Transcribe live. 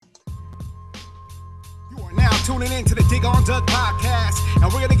tuning in to the Dig on Doug podcast. And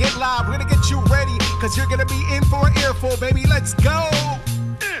we're going to get live. We're going to get you ready because you're going to be in for an earful, baby. Let's go.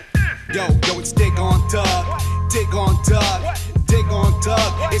 Yo, it's Dig on Doug. Dig on Doug. Dig on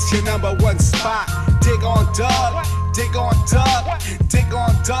Doug. It's your number one spot. Dig on Doug. Dig on Doug. Dig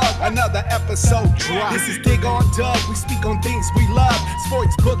on Doug. Another episode drop. This is Dig on Doug. We speak on things we love.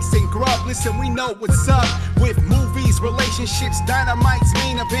 Sports, books, and grub. Listen, we know what's up with movies, relationships, dynamite's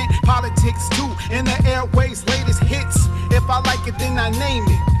main event, politics too, in the airways, latest hits. If I like it, then I name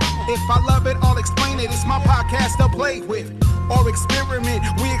it. If I love it, I'll explain it. It's my podcast to play with or experiment.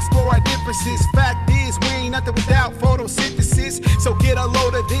 We explore our differences. Fact is, we ain't nothing without photosynthesis. So get a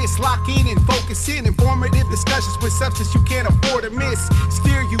load of this, lock in and focus in. Informative discussions with substance you can't afford to miss.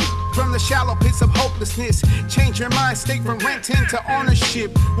 Steer you from the shallow pits of hopelessness. Change your mind state from renting to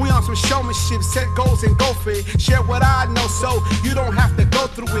ownership. We on some showmanship, set goals and go for it. Share what I know so you don't have to go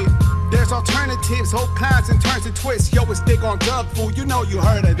through it. There's alternatives, whole kinds and turns and twists. Yo, it's Dig on Doug, fool. You know you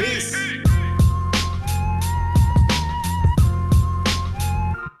heard of this.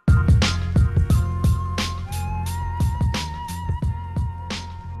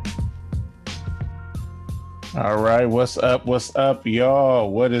 All right, what's up,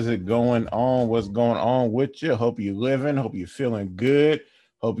 y'all? What is it going on? What's going on with you? Hope you're living. Hope you're feeling good.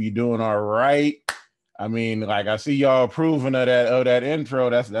 Hope you're doing all right. I mean, like I see y'all approving of that intro.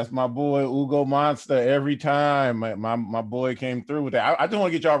 That's my boy Ugo Monster every time. My boy came through with that. I just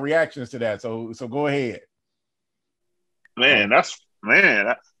want to get y'all reactions to that. So go ahead. That's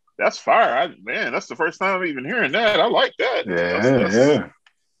fire. That's the first time I'm even hearing that. I like that. Yeah.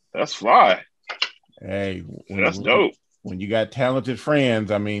 That's fly. Hey, that's dope. When you got talented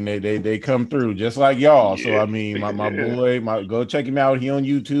friends, I mean, they come through just like y'all. Yeah. So I mean, my boy, go check him out. He on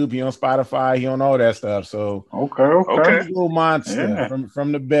YouTube, he on Spotify, he on all that stuff. So okay. Little Monster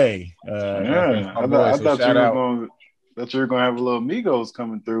from the Bay. I thought you were gonna have a little Migos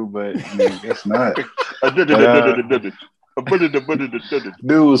coming through, but I mean, guess not.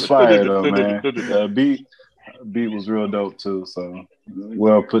 Dude was fire though, man. Beat was real dope too. So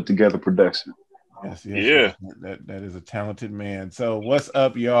well put together production. Yes. That is a talented man. So what's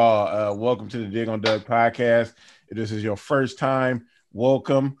up, y'all? Welcome to the Dig on Doug podcast. If this is your first time,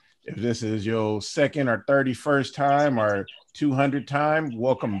 welcome. If this is your second or 31st time or 200th time,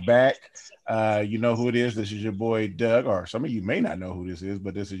 welcome back. You know who it is. This is your boy Doug, or some of you may not know who this is,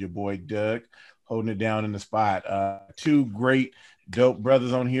 but this is your boy Doug holding it down in the spot. Two great dope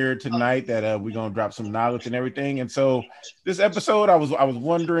brothers on here tonight that we're gonna drop some knowledge and everything. And so this episode, I was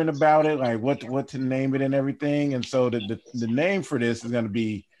wondering about it, like what to name it and everything. And so the name for this is gonna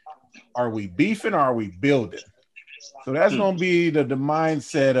be, are we beefing or are we building? So that's gonna be the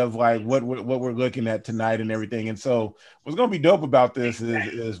mindset of like what we're looking at tonight and everything. And so what's gonna be dope about this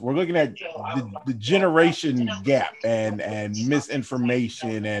is we're looking at the generation gap and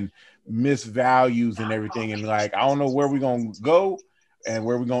misinformation and misvalues and everything, and like I don't know where we're gonna go and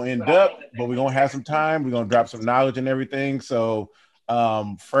where we're gonna end up, but we're gonna have some time. We're gonna drop some knowledge and everything. So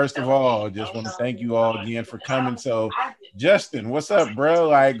first of all, just want to thank you all again for coming. So Justin, what's up, bro?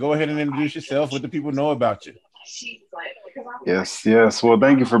 Like, go ahead and introduce yourself. What do people know about you? Yes. Well,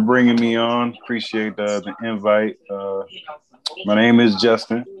 thank you for bringing me on. Appreciate the invite. My name is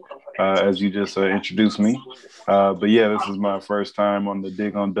Justin, as you just introduced me. But yeah, this is my first time on the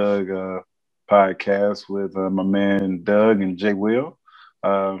Dig on Doug podcast with my man Doug and Jay Will.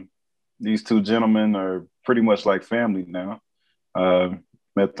 These two gentlemen are pretty much like family now.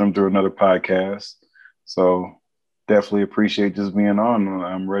 Met them through another podcast. So definitely appreciate just being on.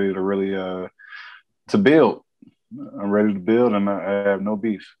 I'm ready to really to build. I'm ready to build, and I have no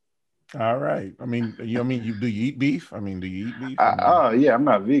beef. All right. I mean, do you eat beef? Do you eat beef? Yeah, I'm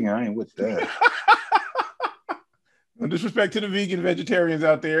not vegan. I ain't with that. No disrespect to the vegan vegetarians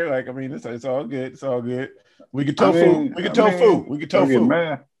out there. Like, I mean, it's all good. It's all good. We can tofu. We can tofu. We can tofu.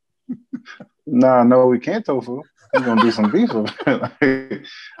 Nah, no, we can't tofu. We're gonna do some beef.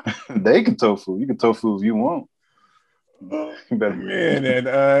 They can tofu. You can tofu if you want. Man,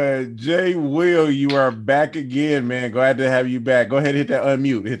 and Jay Will, you are back again, man. Glad to have you back. Go ahead and hit that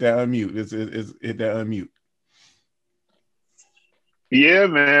unmute. Hit that unmute. Yeah,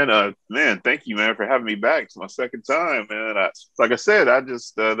 man. Thank you, man, for having me back. It's my second time, man. Like I said, I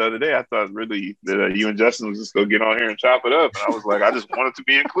just the other day I thought really that you and Justin was just gonna get on here and chop it up, and I was like, I just wanted to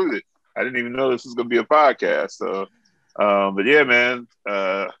be included. I didn't even know this was gonna be a podcast. So, but yeah, man.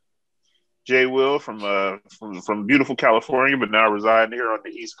 Jay Will from beautiful California, but now residing here on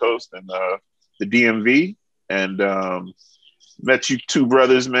the East Coast and the DMV. And met you two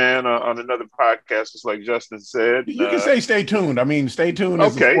brothers, man, on another podcast, just like Justin said. You can say stay tuned. I mean, stay tuned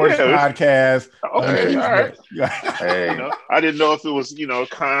is okay, a sports podcast. Okay, all right. Hey. I didn't know if it was,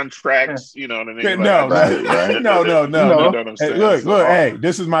 contracts, you know what I mean? No, right. No. Hey, look, hey,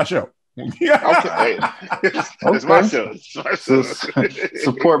 this is my show. Okay. It's my show.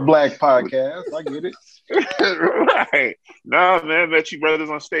 Support Black podcast. I get it. Right. No, man, met you brothers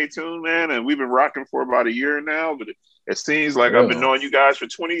on Stay Tuned, man, and we've been rocking for about a year now, but it seems like I've been knowing you guys for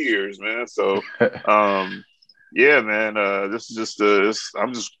 20 years, man. So, yeah, man, this is just,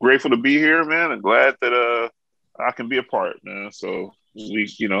 I'm just grateful to be here, man, and glad that I can be a part, man. So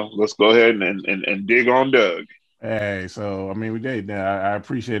let's go ahead and dig on Doug. Hey, so I mean, we did. I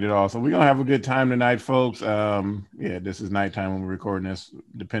appreciate it all. So we're gonna have a good time tonight, folks. Yeah, this is nighttime when we're recording this.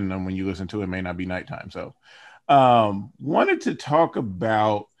 Depending on when you listen to it, may not be nighttime. So, wanted to talk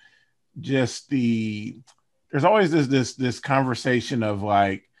about just there's always this conversation of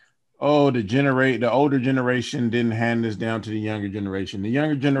like, oh, the older generation didn't hand this down to the younger generation. The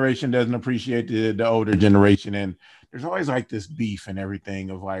younger generation doesn't appreciate the older generation, and there's always like this beef and everything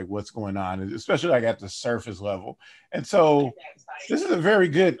of like what's going on, especially like at the surface level. And so this is a very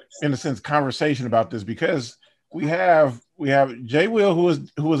good, in a sense, conversation about this because we have Jay Will who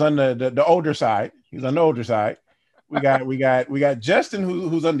was on the older side. He's on the older side. We got Justin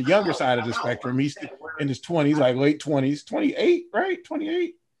who's on the younger side of the spectrum. He's in his 20s, like late 20s, 28, right?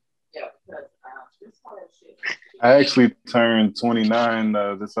 28. I actually turned 29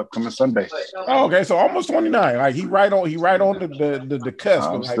 this upcoming Sunday. Oh, okay, so almost 29. Like he right on the cusp.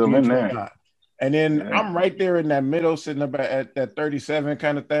 I'm of still in there. And then I'm right there in that middle, sitting up at that 37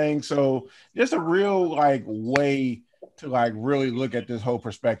 kind of thing. So just a real like way to like really look at this whole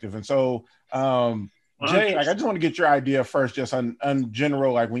perspective. And so Jay, like I just want to get your idea first, just on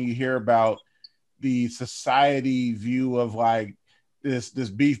general, like when you hear about the society view of like this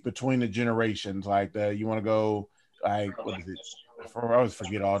beef between the generations, like you want to go like what is it? I always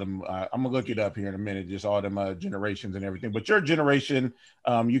forget all them. I'm gonna look it up here in a minute, just all them generations and everything. But your generation,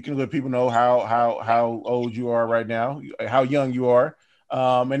 you can let people know how old you are right now, how young you are,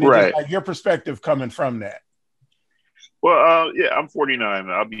 and then just like your perspective coming from that. Well, yeah, I'm 49.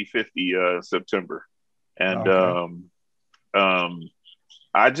 I'll be 50 September, and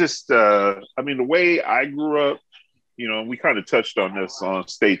I just, I mean, the way I grew up. We kind of touched on this on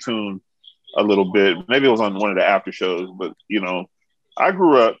Stay Tuned a little bit. Maybe it was on one of the after shows, but I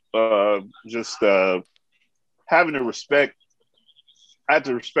grew up just having to respect. I had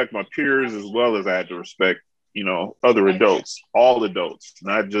to respect my peers as well as I had to respect, other adults, all adults,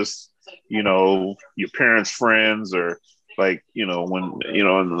 not just your parents' friends or like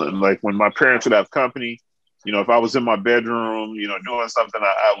like when my parents would have company. If I was in my bedroom, doing something,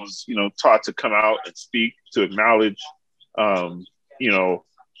 I was, taught to come out and speak, to acknowledge, it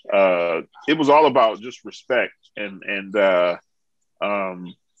was all about just respect. And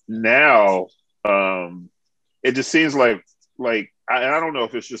now it just seems like I don't know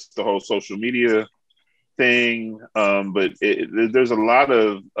if it's just the whole social media thing, but there's a lot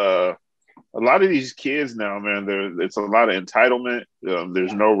of these kids now, man, it's a lot of entitlement.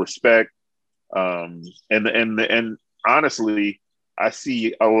 There's no respect. And honestly, I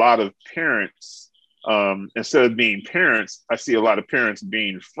see a lot of parents, instead of being parents, I see a lot of parents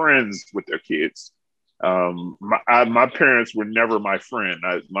being friends with their kids. My parents were never my friend.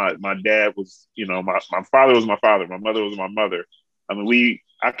 My dad was, my father was my father. My mother was my mother. I mean,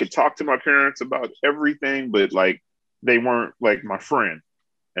 I could talk to my parents about everything, but like, they weren't like my friend.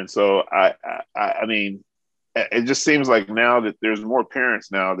 And so I mean, it just seems like now that there's more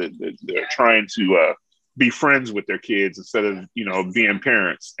parents now that they're trying to be friends with their kids instead of, being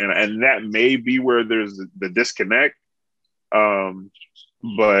parents. And that may be where there's the disconnect. But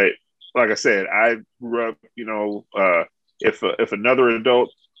like I said, I grew up, if another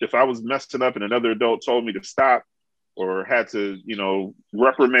adult, if I was messing up and another adult told me to stop or had to,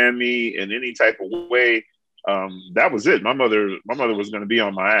 reprimand me in any type of way, that was it. My mother was going to be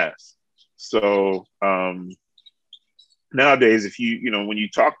on my ass. So, nowadays, if when you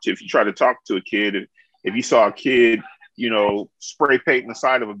try to talk to a kid, if you saw a kid, spray painting the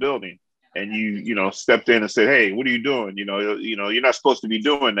side of a building and you stepped in and said, "Hey, what are you doing?" You're not supposed to be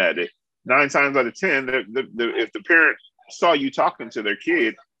doing that. 9 times out of 10, if the parent saw you talking to their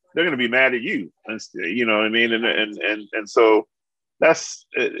kid, they're going to be mad at you. You know what I mean? And so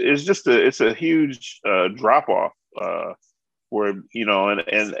it's a huge drop off. Where,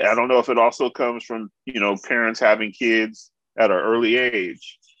 and I don't know if it also comes from, parents having kids at an early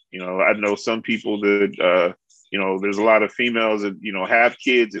age. I know some people that, there's a lot of females that, have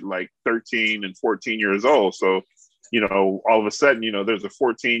kids at like 13 and 14 years old. So all of a sudden, there's a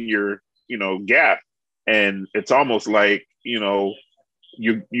 14-year, gap, and it's almost like,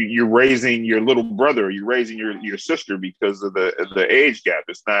 you're raising your little brother, or you're raising your sister because of the age gap.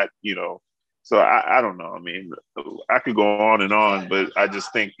 It's not, so I don't know. I mean, I could go on and on, but I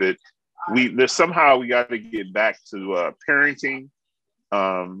just think that there's somehow we got to get back to parenting,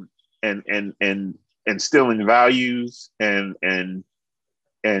 and instilling values, and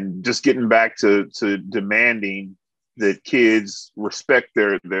just getting back to demanding that kids respect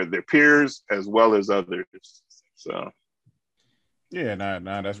their peers as well as others. So. Yeah, no,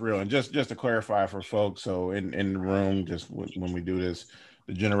 that's real. And just to clarify for folks, so in the room, just when we do this,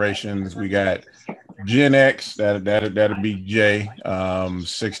 the generations, we got Gen X, that'll be Jay,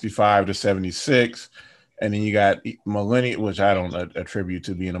 65 to 76, and then you got millennial, which I don't attribute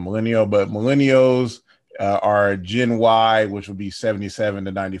to being a millennial, but millennials are Gen Y, which would be 77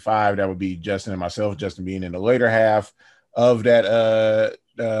 to 95. That would be Justin and myself. Justin being in the later half of that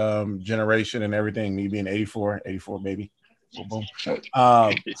generation and everything. Me being 84 baby. Boom. So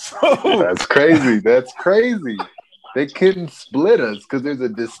that's crazy. That's crazy. They couldn't split us because there's a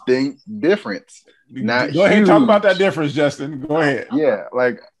distinct difference. Go ahead and talk about that difference, Justin. Go ahead. Yeah,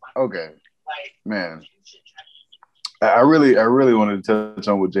 okay, man. I really wanted to touch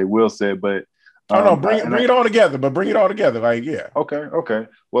on what Jay Will said, but bring it all together. But bring it all together, yeah. Okay.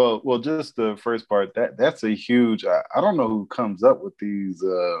 Well, just the first part. That's a huge. I don't know who comes up with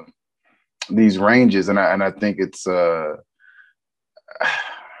these ranges, and I think it's.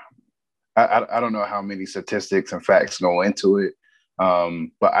 I don't know how many statistics and facts go into it,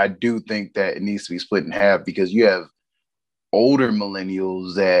 but I do think that it needs to be split in half, because you have older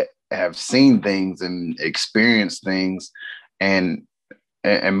millennials that have seen things and experienced things, and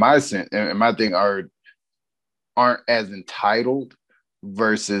my thing aren't as entitled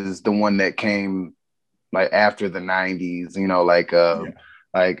versus the one that came like after the 90s.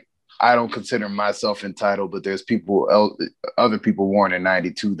 Like I don't consider myself entitled, but there's other people born in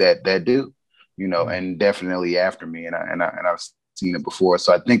 92 that do, and definitely after me. And I've seen it before.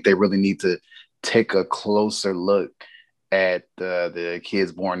 So I think they really need to take a closer look at the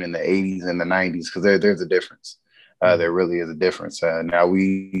kids born in the 80s and the 90s, because there's a difference. There really is a difference. Now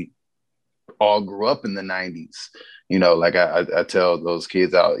we all grew up in the 90s, like I tell those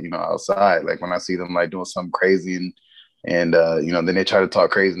kids out, outside, like when I see them like doing something crazy and then they try to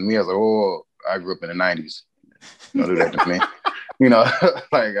talk crazy to me. I was like, oh, I grew up in the 90s. Don't do that to me. Like, you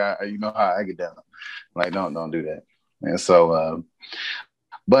know how I get down. Like, don't do that. And so,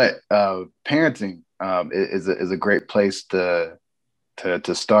 but parenting is a great place to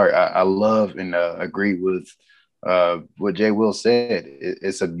start. I love and agree with what Jay Will said.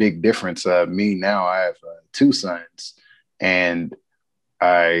 It's a big difference. Me now, I have 2 sons, and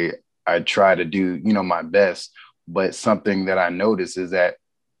I try to do, my best. But something that I notice is that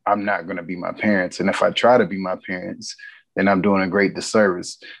I'm not going to be my parents. And if I try to be my parents, then I'm doing a great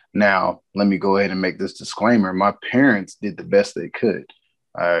disservice. Now, let me go ahead and make this disclaimer. My parents did the best they could.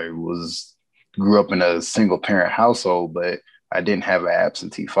 I grew up in a single parent household, but I didn't have an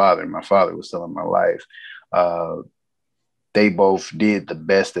absentee father. My father was still in my life. They both did the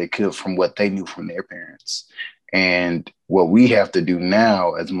best they could from what they knew from their parents. And what we have to do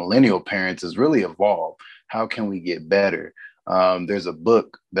now as millennial parents is really evolve. How can we get better? There's a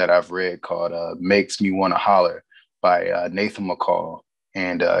book that I've read called Makes Me Want to Holler by Nathan McCall.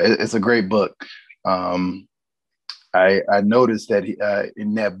 And it's a great book. I noticed that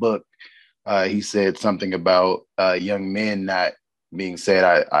in that book, he said something about young men not being said,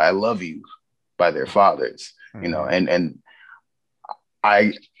 I love you by their fathers, and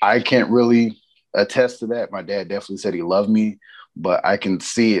I can't really attest to that. My dad definitely said he loved me, but I can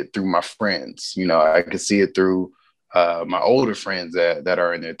see it through my friends. I can see it through my older friends that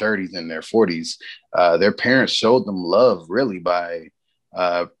are in their 30s and their 40s. Their parents showed them love really by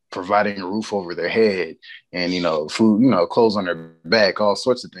providing a roof over their head and, food, clothes on their back, all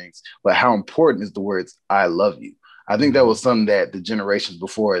sorts of things. But how important is the words, I love you? I think that was something that the generations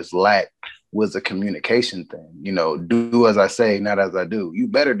before us lacked, was a communication thing. Do as I say, not as I do. You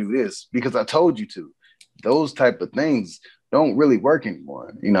better do this because I told you to. Those type of things don't really work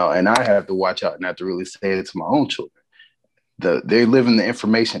anymore, and I have to watch out not to really say it to my own children. They live in the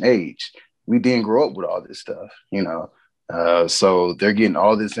information age. We didn't grow up with all this stuff, so they're getting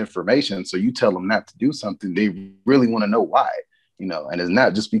all this information. So you tell them not to do something, they really want to know why, and it's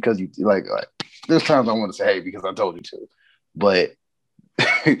not just because you like there's times I want to say, hey, because I told you to, but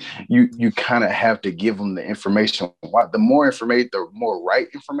you kind of have to give them the information. The more information, the more right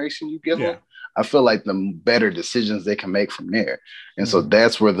information you give them, I feel like the better decisions they can make from there. And so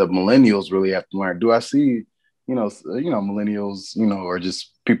that's where the millennials really have to learn. Do I see, millennials, or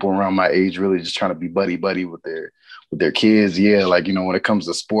just people around my age really just trying to be buddy with their kids. Yeah, like, when it comes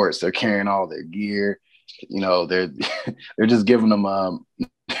to sports, they're carrying all their gear. They're they're just giving them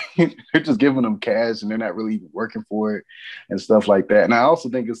they're just giving them cash, and they're not really even working for it and stuff like that. And I also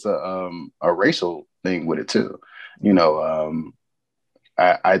think it's a racial thing with it too.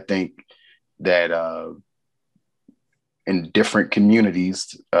 I think that in different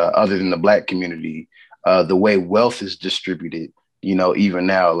communities, other than the Black community, the way wealth is distributed, even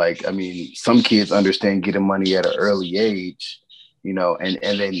now, like, I mean, some kids understand getting money at an early age, and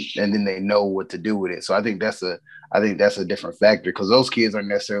then they know what to do with it. So I think that's a different factor, because those kids aren't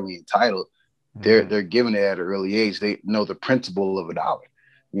necessarily entitled. They're given it at an early age. They know the principle of a dollar,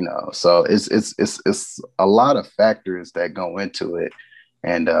 So it's a lot of factors that go into it.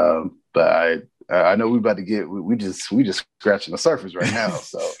 And but I know we about to get we just scratching the surface right now.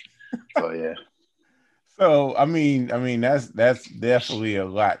 So yeah. So I mean that's definitely a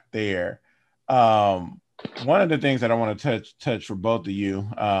lot there. One of the things that I want to touch for both of you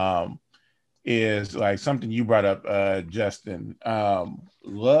is like something you brought up, Justin.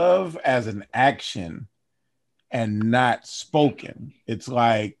 Love as an action and not spoken. It's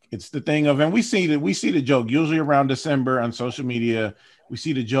like, it's the thing of, and we see the joke usually around December on social media. We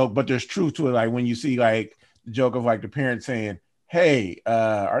see the joke, but there's truth to it. Like when you see like the joke of like the parents saying, "Hey,"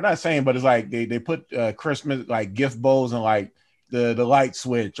 or not saying, but it's like they put Christmas like gift bowls and like the light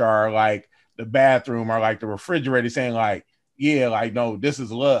switch, or like the bathroom, or like the refrigerator, saying like, "Yeah, like no, this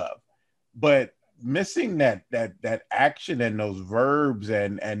is love," but missing that action and those verbs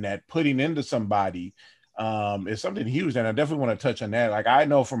and that putting into somebody is something huge. And I definitely want to touch on that. Like I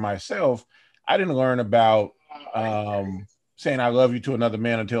know for myself, I didn't learn about saying I love you to another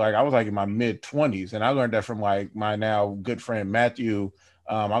man until like I was like in my mid-20s, and I learned that from like my now good friend Matthew.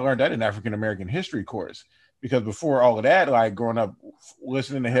 I learned that in African American history course, because before all of that, like growing up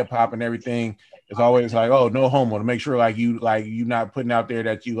listening to hip hop and everything, it's always like, oh, no homo, to make sure like you not putting out there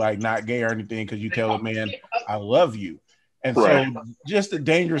that you like not gay or anything, because you tell a man I love you. And right. So just the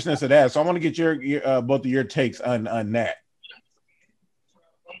dangerousness of that. So I want to get your both of your takes on that.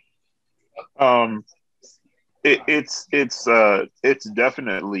 It's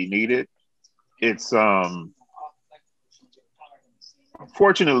definitely needed. It's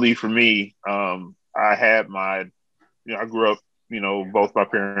fortunately for me, I had I grew up, both my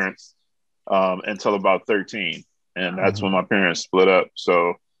parents until about 13, and that's when my parents split up.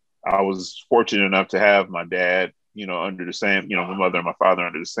 So I was fortunate enough to have my dad, under the same, my mother and my father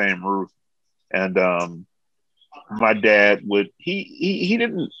under the same roof. And my dad he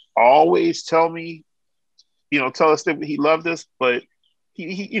didn't always tell me, tell us that he loved us, but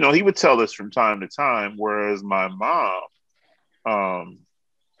he would tell us from time to time. Whereas my mom,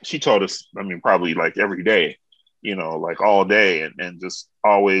 she told us, probably like every day, like all day, and just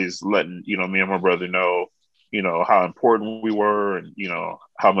always letting, me and my brother know, how important we were, and,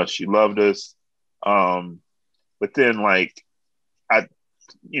 how much she loved us. But then like I,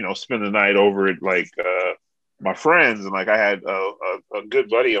 spend the night over at like my friends, and like I had a good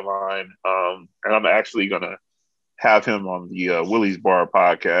buddy of mine, and I'm actually gonna have him on the Willie's Bar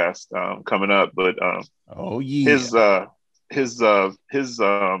podcast coming up. But oh yeah, his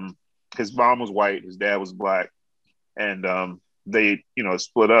mom was white, his dad was black, and they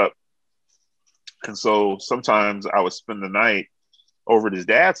split up. And so sometimes I would spend the night over at his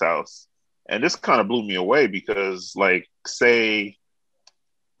dad's house, and this kind of blew me away, because like, say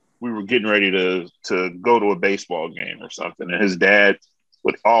we were getting ready to go to a baseball game or something, and his dad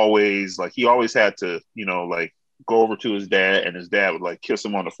would always like, he always had to, like go over to his dad, and his dad would like kiss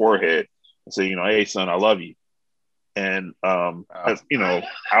him on the forehead and say, "Hey son, I love you." And I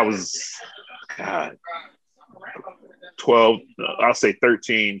was, God, 12, I'll say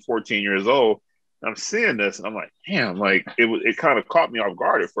 13, 14 years old. I'm seeing this, and I'm like, damn, like it kind of caught me off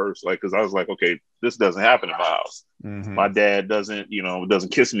guard at first, like, because I was like, okay, this doesn't happen in my house. My dad doesn't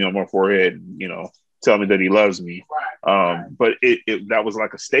kiss me on my forehead, tell me that he loves me. But it that was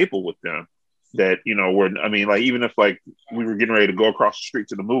like a staple with them, that, like, even if like we were getting ready to go across the street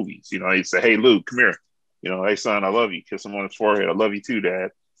to the movies, he'd say, "Hey Luke, come here. Hey son, I love you." Kiss him on his forehead. "I love you too, Dad."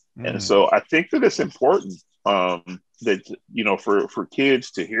 And so I think that it's important that, for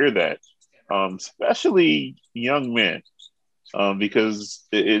kids to hear that, especially young men, because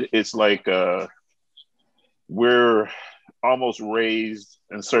it's like we're almost raised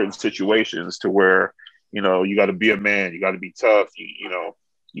in certain situations to where, you got to be a man, you got to be tough,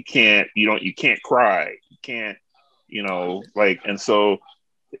 you can't cry, you can't, like, and so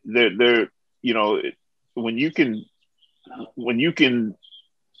they're when you can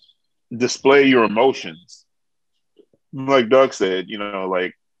display your emotions, like Doug said,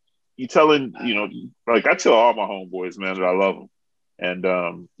 like you telling, like I tell all my homeboys, man, that I love them. And,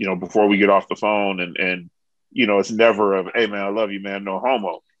 before we get off the phone and, it's never of, hey man, I love you, man. No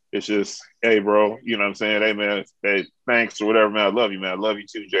homo. It's just, hey bro, you know what I'm saying? Hey man, hey, thanks or whatever, man. I love you, man. I love you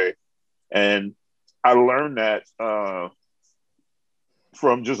too, Jay. And I learned that,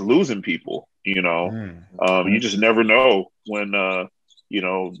 from just losing people, you just never know when,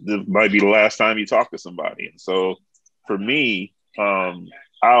 this might be the last time you talk to somebody. And so for me, I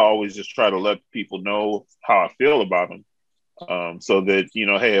always just try to let people know how I feel about them. So that,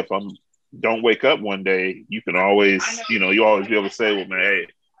 hey, if don't wake up one day, you can always, you always be able to say, well, man, hey,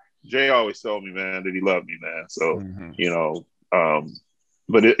 Jay always told me, man, that he loved me, man. So,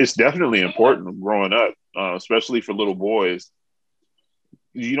 but it's definitely important growing up, especially for little boys.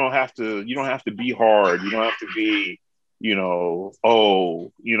 You don't have to be hard. You don't have to be,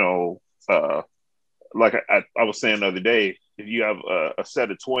 like I was saying the other day, if you have a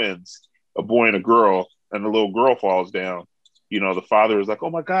set of twins, a boy and a girl, and the little girl falls down, the father is like, oh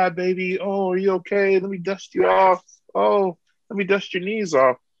my God, baby. Oh, are you okay? Let me dust you off. Oh, let me dust your knees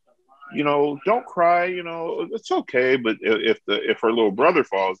off. Don't cry, it's okay. But if her little brother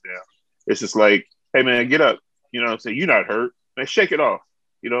falls down, it's just like, hey man, get up. Say, you're not hurt. Man, shake it off.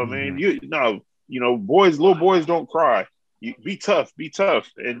 You know what I mean? Little boys don't cry. You be tough.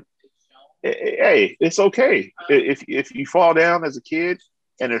 And hey, it's okay. If you fall down as a kid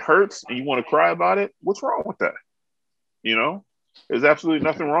and it hurts and you want to cry about it, what's wrong with that? There's absolutely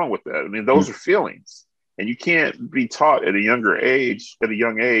nothing wrong with that. I mean, those are feelings, and you can't be taught at a young age,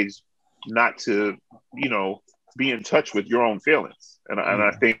 not to, be in touch with your own feelings. And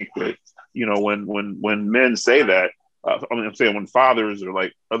I think that, when men say that, I'm saying when fathers or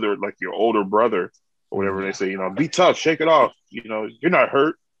like your older brother or whatever, they say, be tough, shake it off. You're not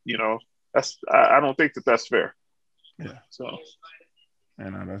hurt. I don't think that's fair. Yeah. So.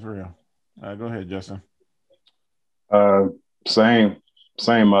 And that's real. Go ahead, Justin. Same.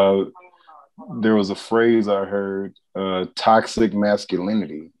 There was a phrase I heard, toxic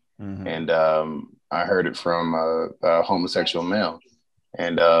masculinity. And I heard it from a homosexual male.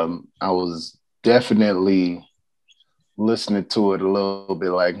 And I was definitely listening to it a little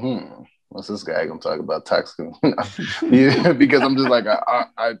bit like, what's this guy gonna talk about toxic? Yeah, because I'm just like,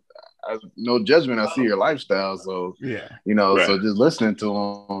 I no judgment. I see your lifestyle, so yeah, right. So just listening to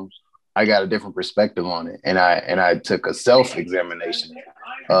him, I got a different perspective on it, and I took a self-examination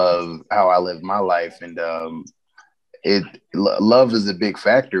of how I live my life, and love is a big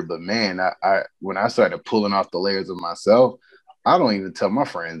factor. But man, I when I started pulling off the layers of myself, I don't even tell my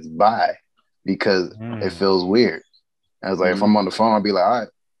friends bye because it feels weird. I was like, if I'm on the phone, I'll be like, all right,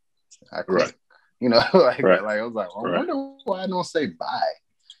 I quit. Right. like I was like, I wonder why I don't say bye,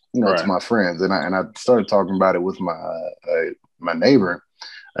 to my friends. And I started talking about it with my neighbor,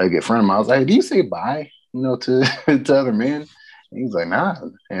 a good friend of mine. I was like, hey, do you say bye, to other men? And he's like, nah.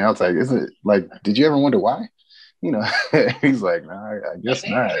 And I was like, is it like, did you ever wonder why? He's like, nah, I guess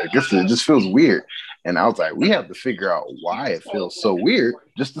not. I guess it just feels weird. And I was like, we have to figure out why it feels so weird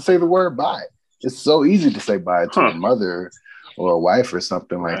just to say the word bye. It's so easy to say bye to a mother or a wife or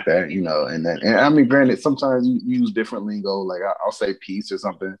something like that, and I mean, granted, sometimes you use different lingo, like I'll say peace or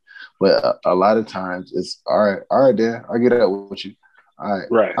something, but a lot of times it's all right, Dan, I'll get up with you. All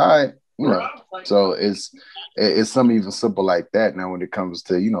right. So it's something even simple like that. Now, when it comes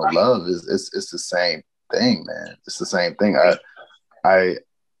to, love it's the same thing, man. It's the same thing.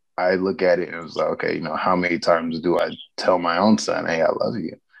 I look at it and it's like, okay, how many times do I tell my own son, hey, I love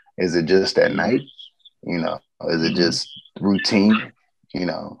you? Is it just at night? Is it just routine?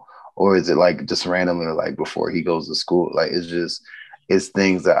 Or is it like just randomly, like before he goes to school? Like it's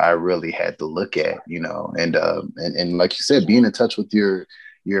things that I really had to look at, and like you said, being in touch with your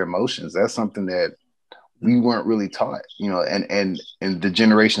emotions. That's something that we weren't really taught, and the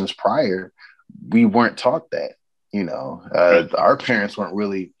generations prior, we weren't taught that, our parents weren't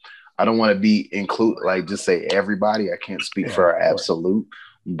really. I don't want to just say everybody. I can't speak for our absolute.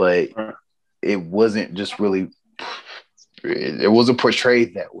 But it wasn't just really, it wasn't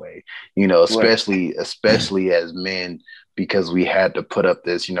portrayed that way, especially as men, because we had to put up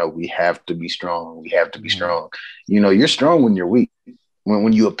this, we have to be strong. We have to be strong. You're strong when you're weak.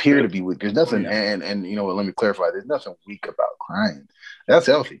 When you appear to be weak, there's nothing. And let me clarify. There's nothing weak about crying. That's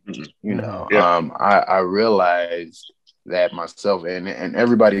healthy. I realized that myself, and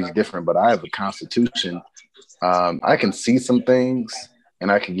everybody's different, but I have a constitution. I can see some things.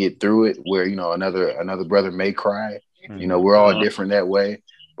 And I can get through it where, another brother may cry. We're all different that way.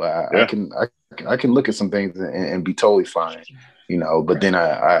 But I can look at some things and be totally fine. But then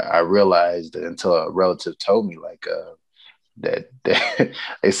I realized that until a relative told me, like, that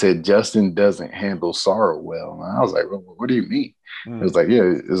they said Justin doesn't handle sorrow well. And I was like, well, what do you mean? It was like, yeah,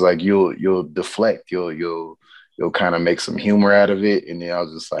 it's like you'll deflect, you'll kind of make some humor out of it. And then I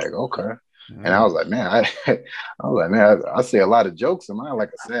was just like, okay. And I was like, man, I say a lot of jokes. Am I like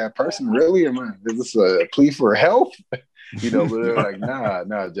a sad person? Really? Is this a plea for help? You know, but they're like,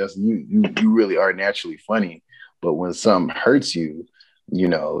 nah, Justin, you really are naturally funny. But when something hurts you, you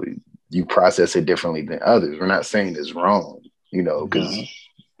know, you process it differently than others. We're not saying it's wrong, you know, because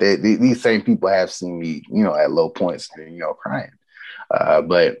these same people have seen me, you know, at low points, you know, crying.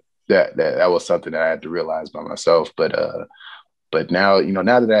 But that was something that I had to realize by myself. But now, you know,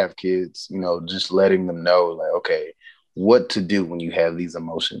 now that I have kids, you know, just letting them know, like, okay, what to do when you have these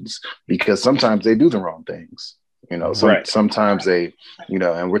emotions, because sometimes they do the wrong things. You know, sometimes they, you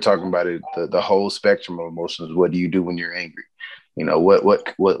know, and we're talking about it, the whole spectrum of emotions. What do you do when you're angry? You know,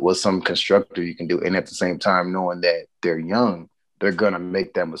 what's some constructive you can do? And at the same time, knowing that they're young, they're going to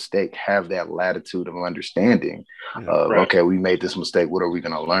make that mistake, have that latitude of understanding of, okay, we made this mistake. What are we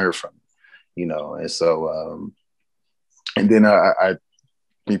going to learn from it? You know? And so, and then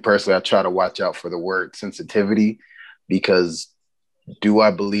me personally, I try to watch out for the word sensitivity, because do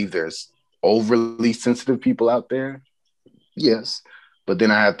I believe there's overly sensitive people out there? Yes. But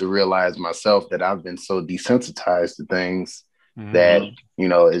then I have to realize myself that I've been so desensitized to things that, you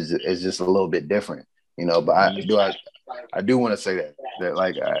know, is just a little bit different, you know. But I do want to say that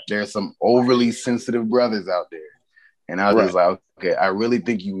like there's some overly sensitive brothers out there. And I was just like, okay, I really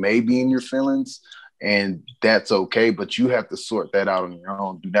think you may be in your feelings, and that's okay, but you have to sort that out on your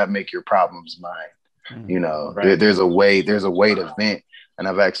own. Do not make your problems mine. You know, there's a way to vent. And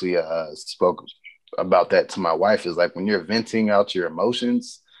I've actually spoke about that to my wife, is like, when you're venting out your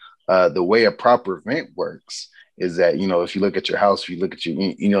emotions, the way a proper vent works is that, you know, if you look at your house, if you look at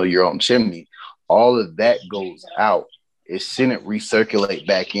your own chimney, all of that goes out. It shouldn't recirculate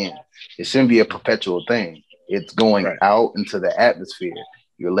back in. It shouldn't be a perpetual thing. It's going out into the atmosphere.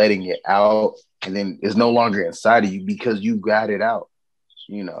 You're letting it out, and then it's no longer inside of you because you got it out,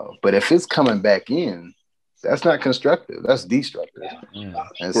 you know. But if it's coming back in, that's not constructive. That's destructive.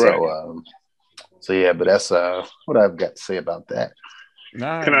 And so yeah, but that's what I've got to say about that.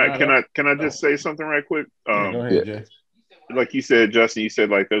 Can I just say something right quick? Go ahead, Jay. Like you said, Justin, you said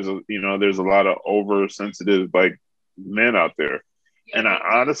like there's a lot of oversensitive like men out there, and I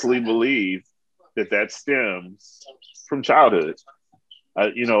honestly believe that stems from childhood.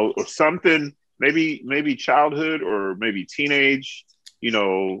 You know, or something, maybe childhood or maybe teenage. You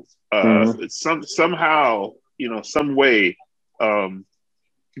know, somehow, you know, some way,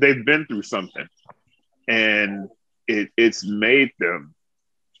 they've been through something, and it's made them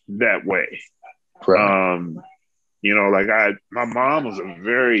that way. You know, like my mom was a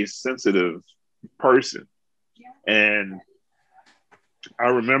very sensitive person, and I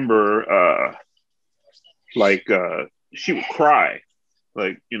remember, she would cry,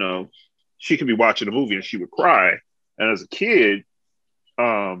 like, you know, she could be watching a movie and she would cry, and as a kid,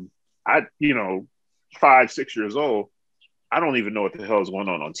 I, you know, 5, 6 years old, I don't even know what the hell is going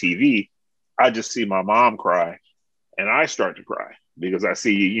on TV. I just see my mom cry, and I start to cry because I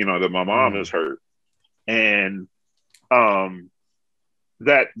see, you know, that my mom is hurt. And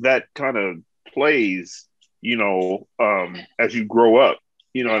that kind of plays, you know, as you grow up,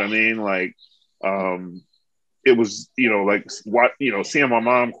 you know what I mean? Like, it was, you know, like what, you know, seeing my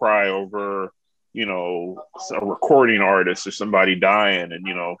mom cry over, you know, a recording artist or somebody dying, and,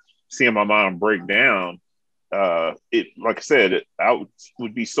 you know, seeing my mom break down, it, like I said, I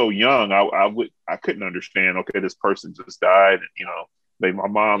would be so young. I couldn't understand, okay, this person just died. And, you know, my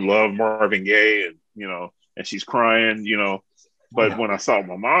mom loved Marvin Gaye, and, you know, and she's crying, you know, but when I saw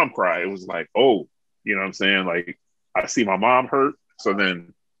my mom cry, it was like, oh, you know what I'm saying? Like, I see my mom hurt, so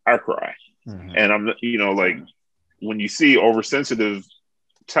then I cry. And I'm, you know, like, when you see oversensitive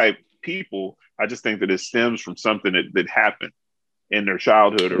type people, I just think that it stems from something that happened in their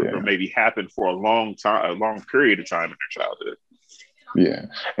childhood, or maybe happened for a long period of time in their childhood. Yeah.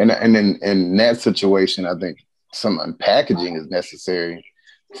 And then in that situation, I think some unpackaging is necessary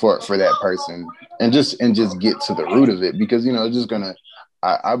for that person, and just get to the root of it, because, you know, it's just gonna,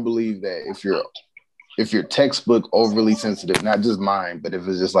 I believe that if you're textbook overly sensitive, not just mine, but if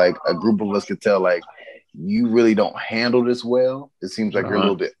it's just like a group of us could tell, like, you really don't handle this well, it seems like you're a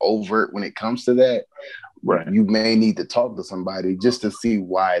little bit overt when it comes to that. Right. You may need to talk to somebody just to see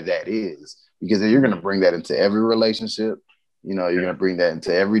why that is, because you're going to bring that into every relationship. You know, you're going to bring that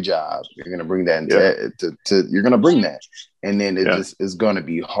into every job. You're going to bring that into you're going to bring that. And then it just is going to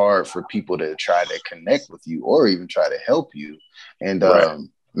be hard for people to try to connect with you or even try to help you. And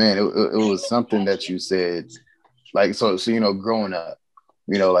man, it was something that you said like so you know, growing up,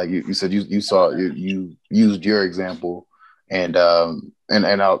 you know, like you said you saw you used your example, and I'll,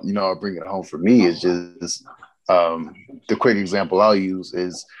 you know, I'll bring it home for me is just the quick example I'll use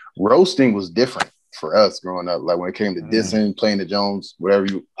is roasting was different for us growing up. Like when it came to dissing, playing the Jones, whatever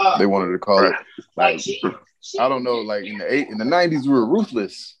they wanted to call it. Like I don't know, like in the 90s we were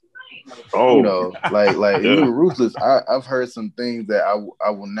ruthless. Oh, you know, like we were ruthless. I've heard some things that I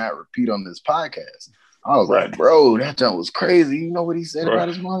will not repeat on this podcast. I was like, bro, that junk was crazy. You know what he said about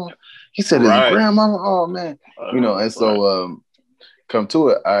his mama? He said his grandmama. Oh man, you know. And so, come to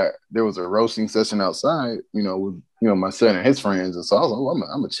it, there was a roasting session outside. You know, with my son and his friends, and so I was like,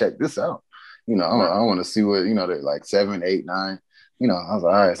 I'm gonna check this out. You know, I want to see what they're like 7, 8, 9. You know, I was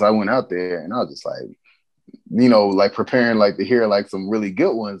like, all right. So I went out there, and I was just like, like preparing like to hear like some really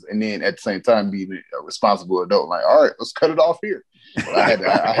good ones, and then at the same time being a responsible adult, like, all right, let's cut it off here. But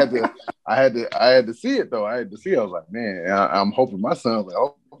I had to see it though. I had to see. I was like, man, I'm hoping my son like,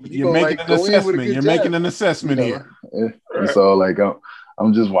 oh, you're making an assessment. You're making an assessment here. And so like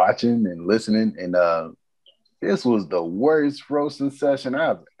I'm just watching and listening, and this was the worst roasting session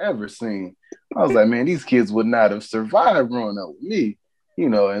I've ever seen. I was like, man, these kids would not have survived growing up with me.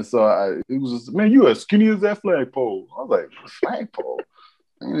 And so it was just, man, you as skinny as that flagpole. I was like, flagpole,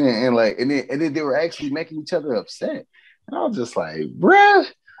 and then they were actually making each other upset, and I was just like, bruh.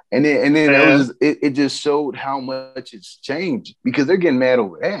 And then it just showed how much it's changed because they're getting mad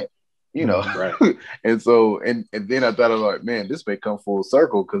over that, Right. and so and then I thought I was like, man, this may come full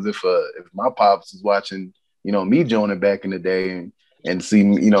circle because if my pops was watching, me joining back in the day and see,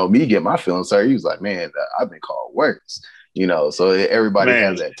 me get my feelings hurt, he was like, man, I've been called worse. So everybody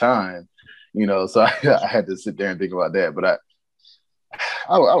has that time, so I had to sit there and think about that. But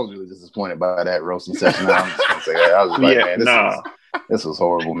I was really disappointed by that roasting session. I'm just gonna say that. I was like, man, this was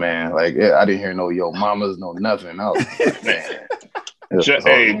horrible, man. Like I didn't hear no yo mamas, no nothing. I was like, man.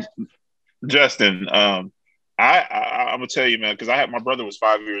 Hey, Justin, I'm gonna tell you, man, because my brother was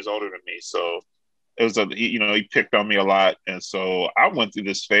 5 years older than me, so it was he picked on me a lot, and so I went through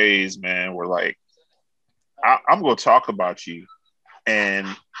this phase, man, where like I'm going to talk about you, and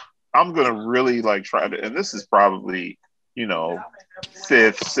I'm going to really like try to, and this is probably, 5th,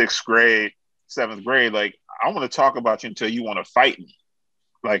 6th grade, 7th grade. Like, I want to talk about you until you want to fight me.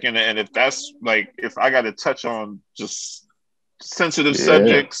 Like, and if that's like, if I got to touch on just sensitive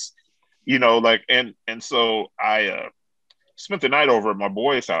subjects, like, and so I spent the night over at my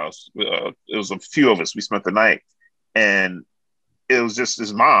boy's house. It was a few of us. We spent the night, and it was just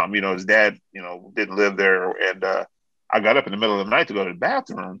his mom, his dad, didn't live there. And I got up in the middle of the night to go to the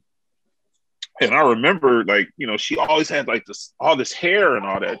bathroom. And I remember, like, she always had like all this hair and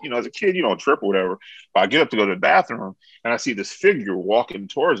all that. As a kid, you don't trip or whatever. But I get up to go to the bathroom, and I see this figure walking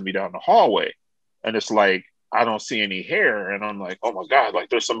towards me down the hallway. And it's like, I don't see any hair. And I'm like, oh my God, like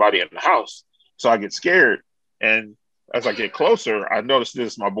there's somebody in the house. So I get scared. And as I get closer, I noticed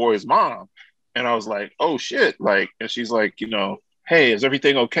this is my boy's mom. And I was like, oh shit. Like, and she's like, hey, is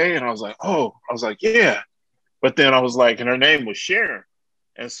everything okay? And I was like, yeah. But then I was like, and her name was Sharon.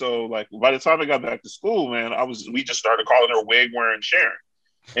 And so like, by the time I got back to school, man, we just started calling her wig wearing Sharon.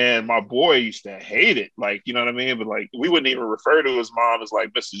 And my boy used to hate it. Like, you know what I mean? But like, we wouldn't even refer to his mom as like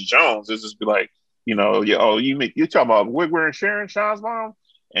Mrs. Jones. It'd just be like, you talking about wig wearing Sharon, Sean's mom?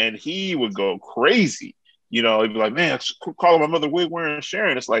 And he would go crazy. He'd be like, man, calling my mother wig wearing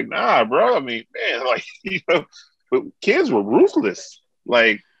Sharon. It's like, nah, bro. I mean, man, like, but kids were ruthless,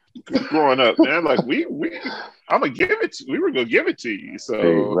 like growing up, man. Like we were gonna give it to you.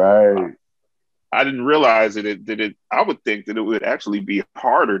 So right. I didn't realize that I would think that it would actually be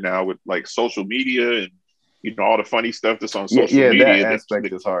harder now with like social media and all the funny stuff that's on social media. That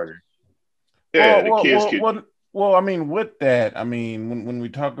aspect is harder. Yeah, the kids. Well, I mean, with that, I mean, when we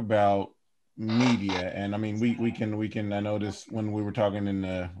talk about media, and I mean, we can. I noticed when we were talking in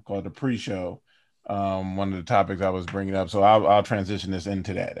the pre-show. One of the topics I was bringing up, so I'll transition this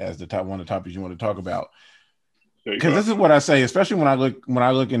into that as one of the topics you want to talk about, because this is what I say, especially when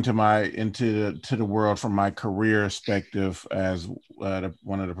I look into the world from my career perspective as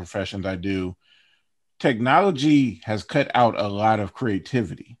one of the professions I do. Technology has cut out a lot of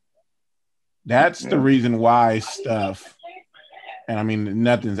creativity. That's the reason why stuff, and I mean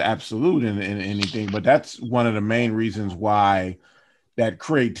nothing's absolute in anything, but that's one of the main reasons why that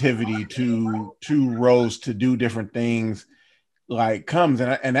creativity to rose to do different things like comes,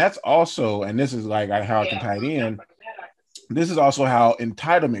 and that's also, and this is like how I can tie it in. This is also how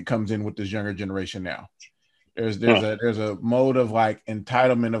entitlement comes in with this younger generation now. There's a mode of like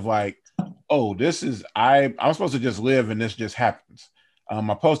entitlement of like, oh, this is I'm supposed to just live and this just happens.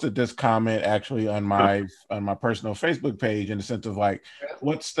 I posted this comment actually on my personal Facebook page in the sense of like,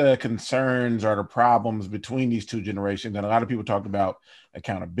 what's the concerns or the problems between these two generations? And a lot of people talked about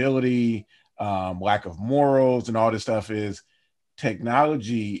accountability, lack of morals, and all this stuff. Is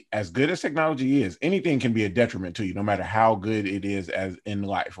technology, as good as technology is, anything can be a detriment to you, no matter how good it is as in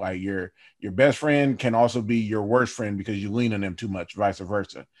life. Like your best friend can also be your worst friend because you lean on them too much, vice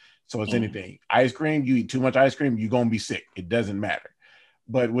versa. So it's anything. Ice cream, you eat too much ice cream, you're gonna be sick. It doesn't matter.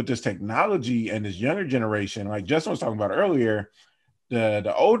 But with this technology and this younger generation, like Justin was talking about earlier,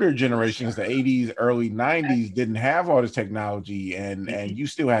 the older generations, the 80s, early 90s, didn't have all this technology, and you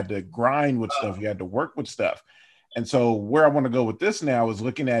still had to grind with stuff. You had to work with stuff. And so where I want to go with this now is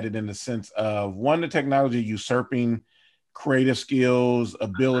looking at it in the sense of, one, the technology usurping creative skills,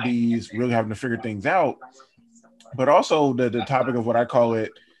 abilities, really having to figure things out, but also the topic of what I call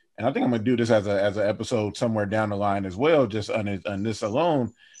it, and I think I'm going to do this as an episode somewhere down the line as well, just on this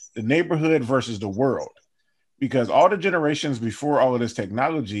alone, the neighborhood versus the world. Because all the generations before all of this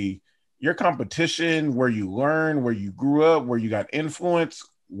technology, your competition, where you learn, where you grew up, where you got influence,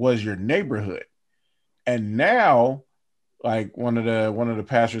 was your neighborhood. And now, like one of the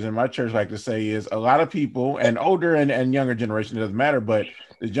pastors in my church like to say, is a lot of people, and older and younger generation, it doesn't matter, but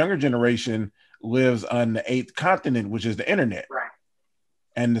the younger generation lives on the 8th continent, which is the internet. Right.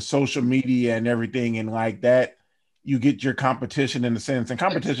 And the social media and everything, and like that, you get your competition in a sense. And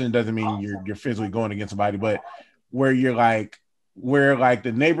competition doesn't mean you're physically going against somebody, but where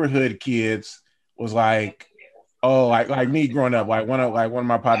the neighborhood kids was like, oh, like me growing up, like one of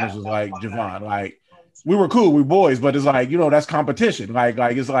my partners was like Javon, like we were cool, we boys, but it's like, that's competition. Like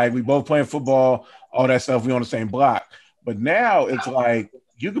it's like we both playing football, all that stuff, we on the same block. But now it's like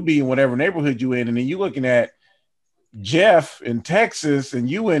you could be in whatever neighborhood you in, and then you looking at Jeff in Texas and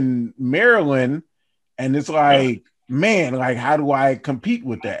you in Maryland, and it's like, man, like how do I compete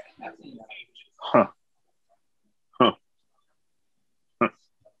with that?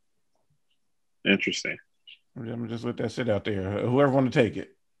 Interesting. I'm gonna just let that sit out there. Whoever want to take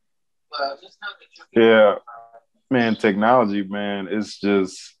it. Yeah, man, technology, man, it's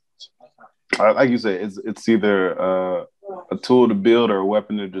just like you said, it's either a tool to build or a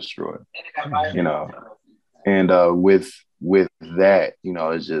weapon to destroy. And with that,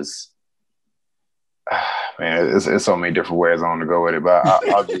 it's just, man, it's so many different ways I want to go with it. But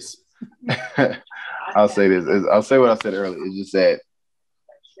I'll just I'll say this. I'll say what I said earlier. It's just that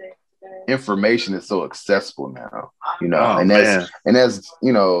information is so accessible now, that's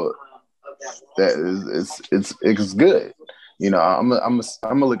that it's good. I'm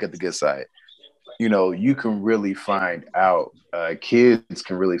gonna look at the good side. You can really find out, kids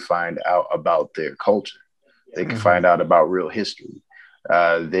can really find out about their culture. They can find out about real history.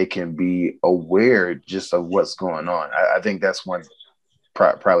 They can be aware just of what's going on. I think that's one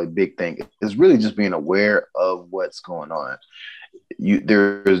probably big thing, is really just being aware of what's going on.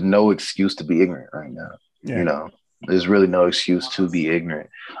 There is no excuse to be ignorant right now. Yeah. There's really no excuse to be ignorant.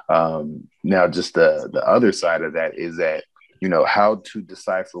 Now, just the other side of that is that, how to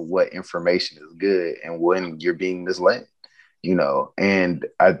decipher what information is good and when you're being misled, and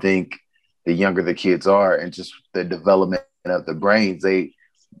I think the younger the kids are and just the development of the brains,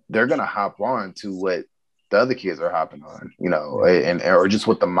 they're going to hop on to what the other kids are hopping on, or just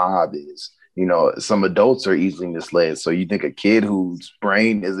what the mob is. Some adults are easily misled. So you think a kid whose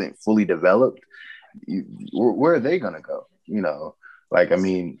brain isn't fully developed, where are they going to go?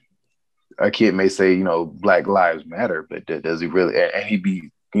 A kid may say, Black Lives Matter, but does he really, and he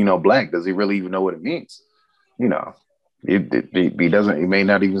be, Black, does he really even know what it means? He doesn't, he may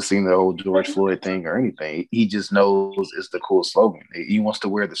not even seen the whole George Floyd thing or anything. He just knows it's the cool slogan. He wants to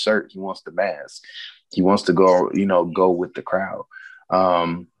wear the shirt. He wants the mask. He wants to go with the crowd.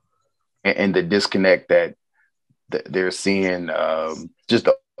 And the disconnect that they're seeing, just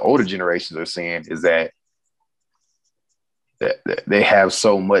the older generations are seeing, is that they have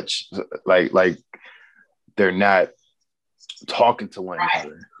so much, like they're not talking to one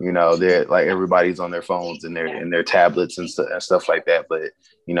another. They're like, everybody's on their phones and their tablets and stuff like that. But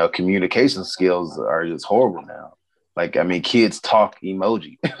communication skills are just horrible now. Like, kids talk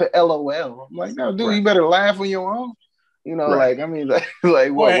emoji, LOL. I'm like, no, dude, you better laugh on your own. Right.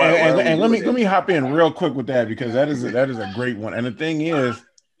 What? And let me hop in real quick with that, because that is a great one. And the thing is,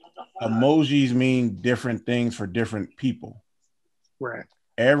 emojis mean different things for different people. Right.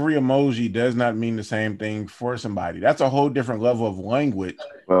 Every emoji does not mean the same thing for somebody. That's a whole different level of language.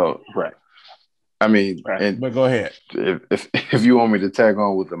 Well, right. But go ahead. If you want me to tag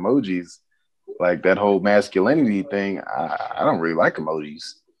on with emojis, like that whole masculinity thing, I don't really like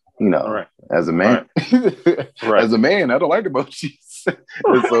emojis. Right. As a man, right. As a man, I don't like emojis.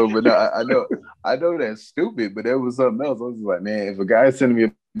 And so, but no, I know that's stupid, but there was something else. I was like, man, if a guy's sending me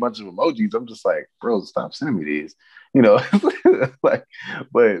a bunch of emojis, I'm just like, bro, stop sending me these, you know, like,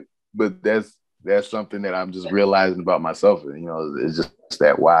 but that's something that I'm just realizing about myself. You know, it's just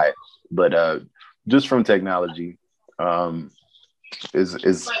that why. But just from technology,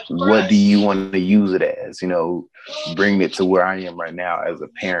 is what do you want to use it as? You know, bring it to where I am right now as a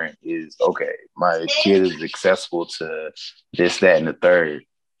parent is okay. My kid is accessible to this, that, and the third.